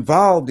not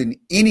involved in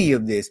any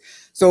of this.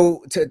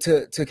 So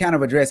to kind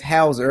of address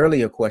Hal's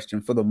earlier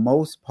question, for the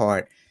most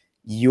part,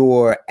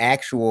 your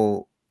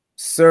actual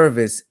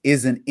service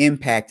isn't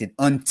impacted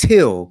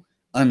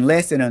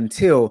unless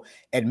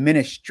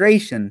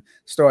administration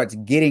starts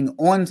getting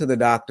onto the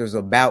doctors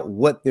about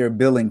what they're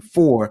billing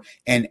for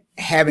and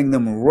having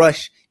them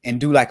rush and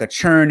do like a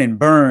churn and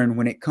burn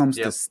when it comes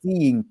to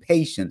seeing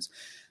patients.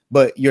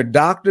 But your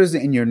doctors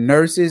and your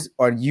nurses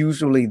are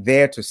usually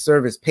there to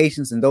service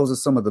patients, and those are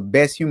some of the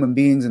best human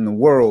beings in the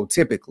world,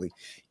 typically.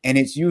 And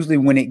it's usually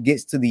when it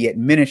gets to the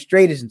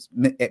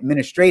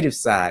administrative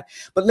side.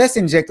 But let's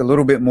inject a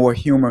little bit more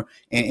humor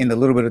in the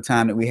little bit of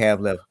time that we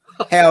have left.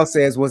 Hal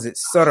says, was it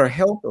Sutter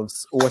Health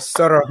or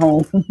Sutter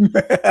Home?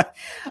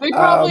 They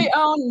probably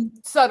own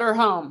Sutter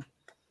Home.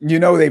 You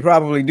know, they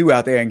probably do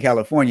out there in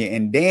California.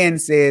 And Dan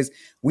says,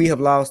 we have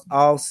lost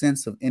all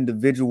sense of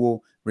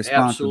individual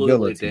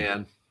responsibility. Absolutely,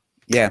 Dan.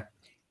 Yeah.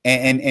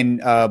 And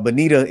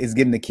Bonita is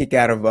getting the kick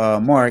out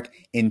of Mark.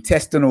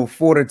 Intestinal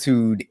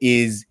fortitude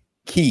is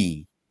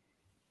key.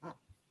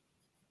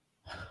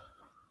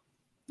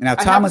 Now,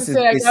 Thomas is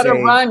I gotta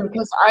run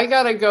because I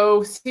gotta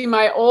go see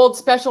my old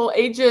special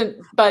agent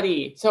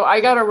buddy. So I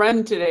gotta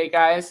run today,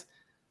 guys.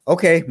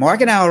 Okay,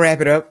 Mark and I'll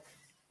wrap it up.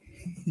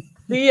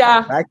 See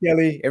ya. Bye,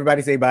 Kelly.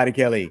 Everybody say bye to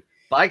Kelly.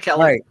 Bye, Kelly.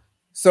 All right.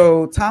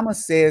 So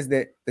Thomas says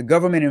that the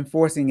government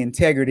enforcing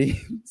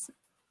integrity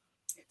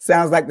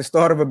sounds like the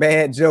start of a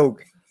bad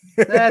joke.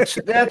 That's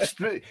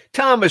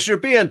Thomas, you're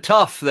being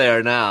tough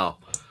there now.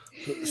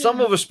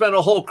 Some of us spent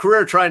a whole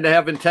career trying to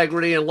have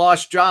integrity and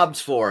lost jobs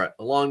for it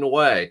along the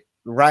way.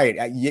 Right.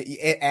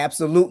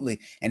 Absolutely.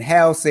 And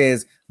Hal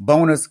says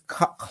bonus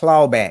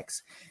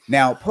clawbacks.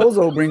 Now,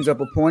 Pozo brings up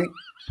a point.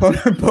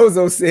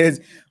 Pozo says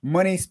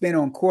money spent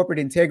on corporate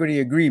integrity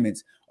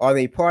agreements. Are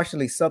they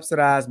partially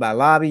subsidized by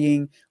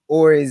lobbying,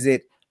 or is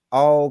it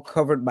all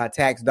covered by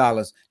tax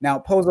dollars? Now,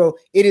 Pozo,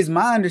 it is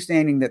my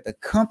understanding that the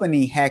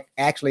company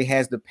actually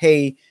has to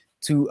pay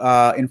to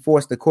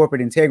enforce the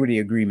corporate integrity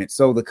agreement.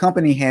 So the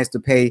company has to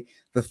pay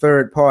the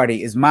third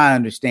party, is my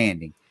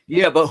understanding.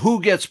 Yeah, but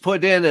who gets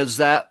put in as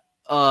that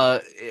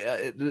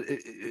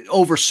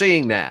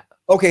overseeing that?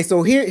 Okay,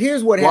 so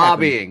here's what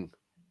lobbying. Happens.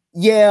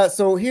 Yeah,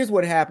 so here's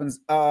what happens.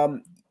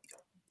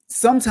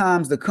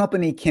 Sometimes the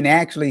company can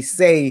actually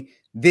say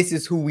this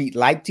is who we'd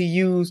like to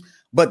use,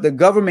 but the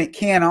government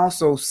can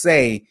also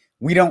say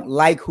we don't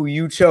like who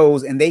you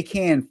chose, and they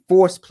can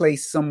force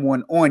place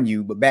someone on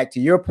you. But back to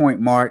your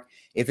point, Mark,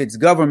 if it's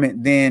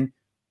government, then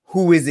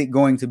who is it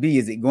going to be?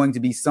 Is it going to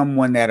be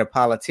someone that a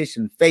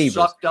politician favors?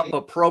 Sucked up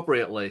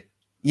appropriately.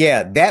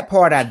 Yeah, that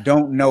part I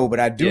don't know, but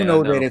I do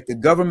know that if the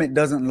government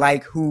doesn't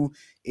like who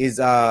is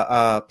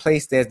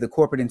placed as the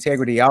corporate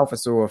integrity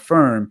officer or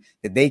firm,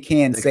 that they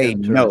can say,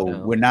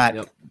 no, we're not.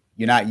 Yep.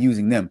 You're not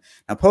using them.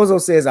 Now,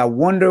 Pozo says, I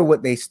wonder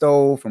what they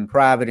stole from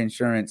private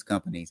insurance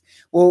companies.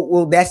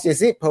 Well, that's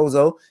just it,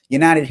 Pozo.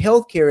 United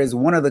Healthcare is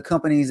one of the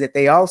companies that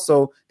they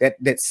also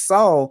that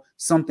saw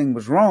something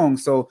was wrong.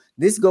 So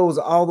this goes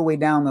all the way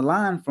down the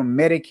line from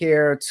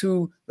Medicare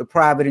to the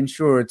private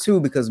insurer too,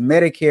 because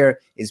Medicare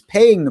is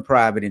paying the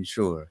private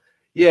insurer.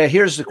 Yeah,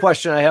 here's the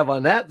question I have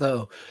on that,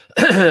 though.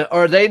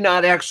 Are they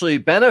not actually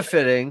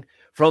benefiting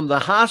from the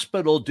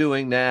hospital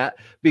doing that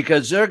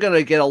because they're going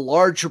to get a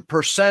larger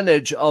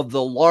percentage of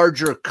the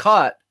larger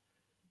cut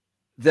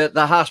that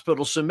the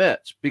hospital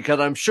submits, because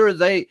I'm sure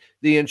the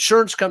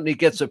insurance company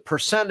gets a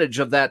percentage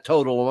of that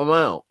total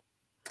amount.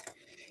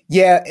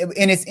 Yeah,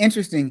 and it's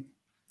interesting.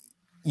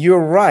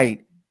 You're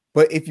right.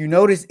 But if you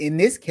notice in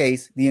this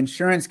case, the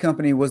insurance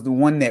company was the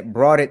one that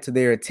brought it to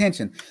their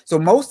attention. So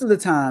most of the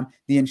time,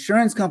 the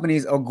insurance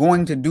companies are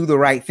going to do the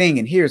right thing.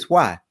 And here's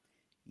why.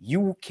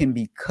 You can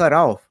be cut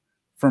off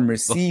from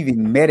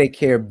receiving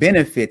Medicare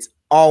benefits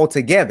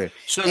altogether.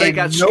 So they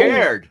got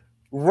scared.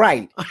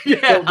 Right. Yeah.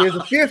 So there's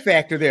a fear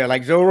factor there,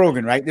 like Joe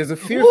Rogan, right? There's a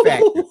fear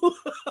factor.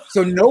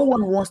 So no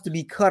one wants to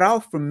be cut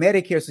off from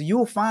Medicare. So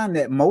you'll find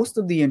that most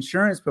of the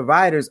insurance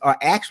providers are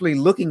actually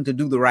looking to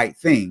do the right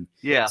thing.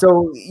 Yeah.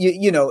 So,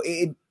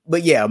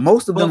 but yeah,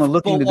 most of them are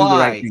looking to do the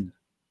right thing.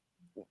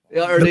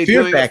 Are they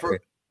doing it for,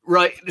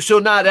 right? So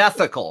not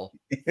ethical.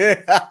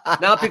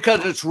 Not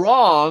because it's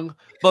wrong,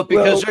 but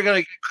because they're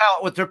going to get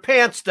caught with their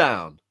pants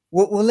down.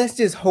 Well, let's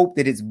just hope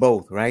that it's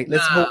both, right?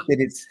 Let's hope that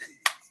it's...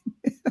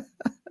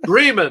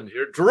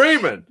 You're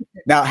dreaming.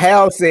 Now,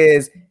 Hal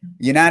says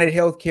United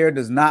Healthcare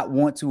does not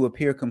want to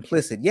appear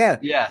complicit. Yeah.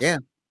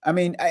 I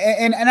mean,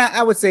 and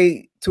I would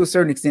say to a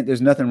certain extent,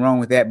 there's nothing wrong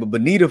with that. But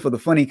Bonita, for the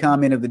funny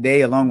comment of the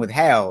day, along with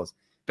Hal's.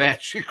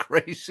 Batshit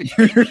crazy.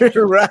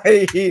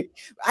 Right.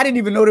 I didn't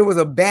even know there was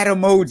a bat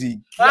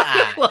emoji.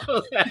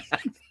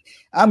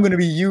 I'm going to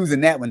be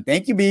using that one.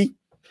 Thank you, B.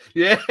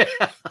 Yeah.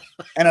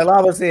 And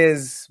Alava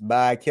says,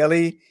 bye,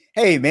 Kelly.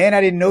 Hey, man,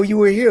 I didn't know you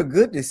were here.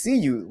 Good to see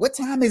you. What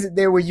time is it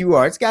there where you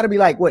are? It's got to be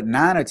like,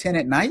 9 or 10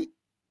 at night?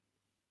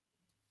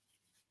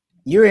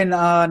 You're in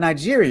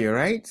Nigeria,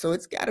 right? So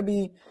it's got to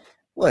be,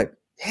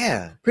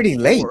 pretty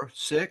late. 4,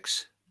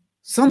 6.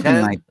 Something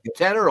 10, like that.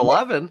 10 or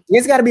 11.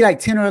 It's got to be like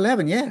 10 or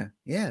 11. Yeah.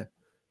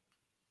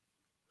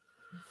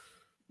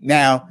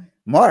 Now,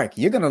 Mark,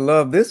 you're going to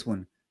love this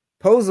one.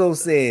 Pozo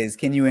says,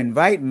 can you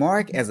invite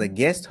Mark as a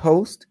guest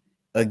host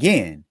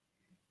again?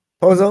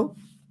 Pozo,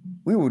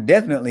 we will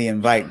definitely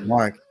invite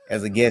Mark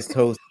as a guest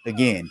host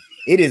again.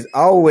 It is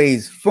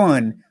always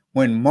fun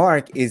when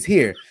Mark is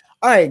here.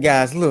 All right,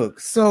 guys, look.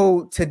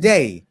 So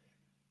today,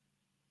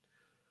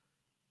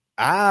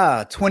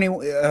 20,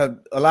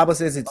 Alaba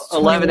says it's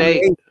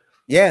 11:08.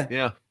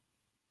 Yeah.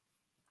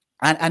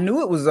 I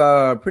knew it was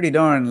pretty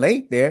darn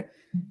late there.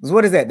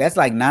 What is that? That's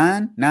like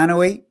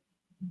 9:08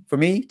 for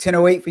me,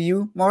 10:08 for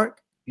you, Mark?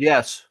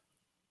 Yes.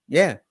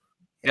 Yeah.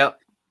 Yep.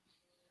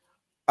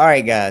 All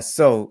right, guys.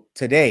 So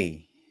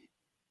today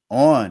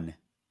on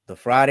the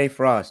Friday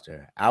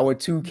Froster, our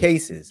two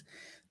cases,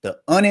 the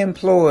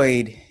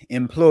unemployed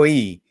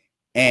employee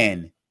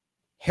and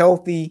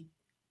healthy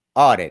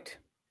audit.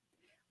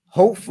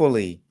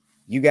 Hopefully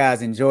you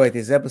guys enjoyed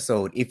this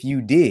episode. If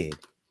you did,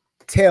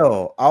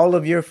 tell all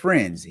of your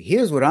friends.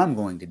 Here's what I'm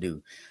going to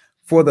do.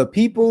 For the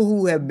people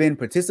who have been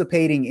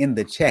participating in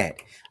the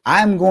chat,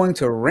 I'm going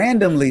to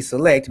randomly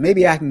select,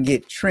 maybe I can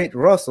get Trent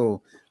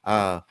Russell,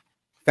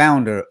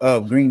 founder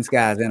of Green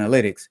Skies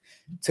Analytics,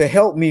 to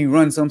help me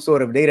run some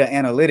sort of data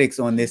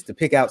analytics on this to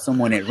pick out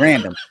someone at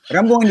random. But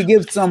I'm going to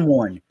give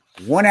someone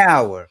 1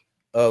 hour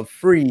of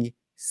free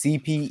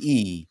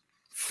CPE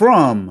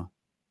from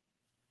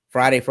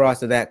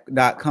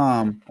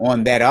FridayFroster.com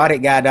on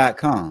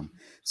thatauditguy.com.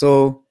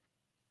 So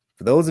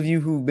for those of you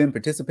who've been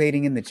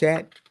participating in the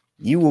chat,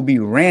 you will be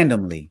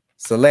randomly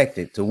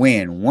selected to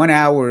win 1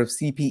 hour of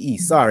CPE.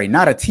 Sorry,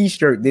 not a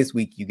t-shirt this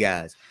week, you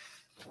guys.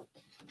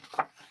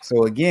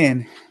 So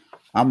again,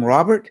 I'm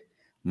Robert.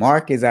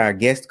 Mark is our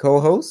guest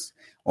co-host.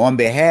 On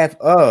behalf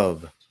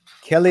of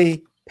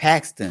Kelly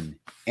Paxton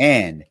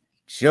and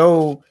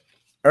Joe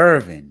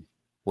Irvin,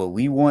 what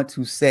we want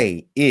to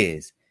say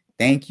is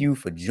thank you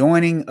for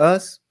joining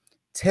us.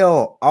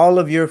 Tell all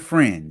of your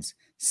friends.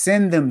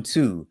 Send them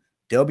to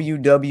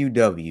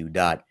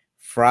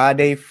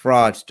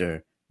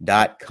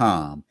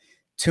www.fridayfraudster.com.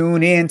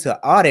 Tune in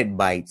to Audit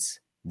Bites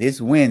this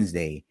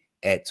Wednesday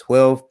at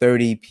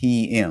 12:30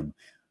 p.m.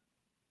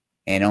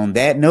 And on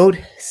that note,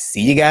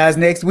 see you guys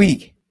next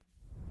week.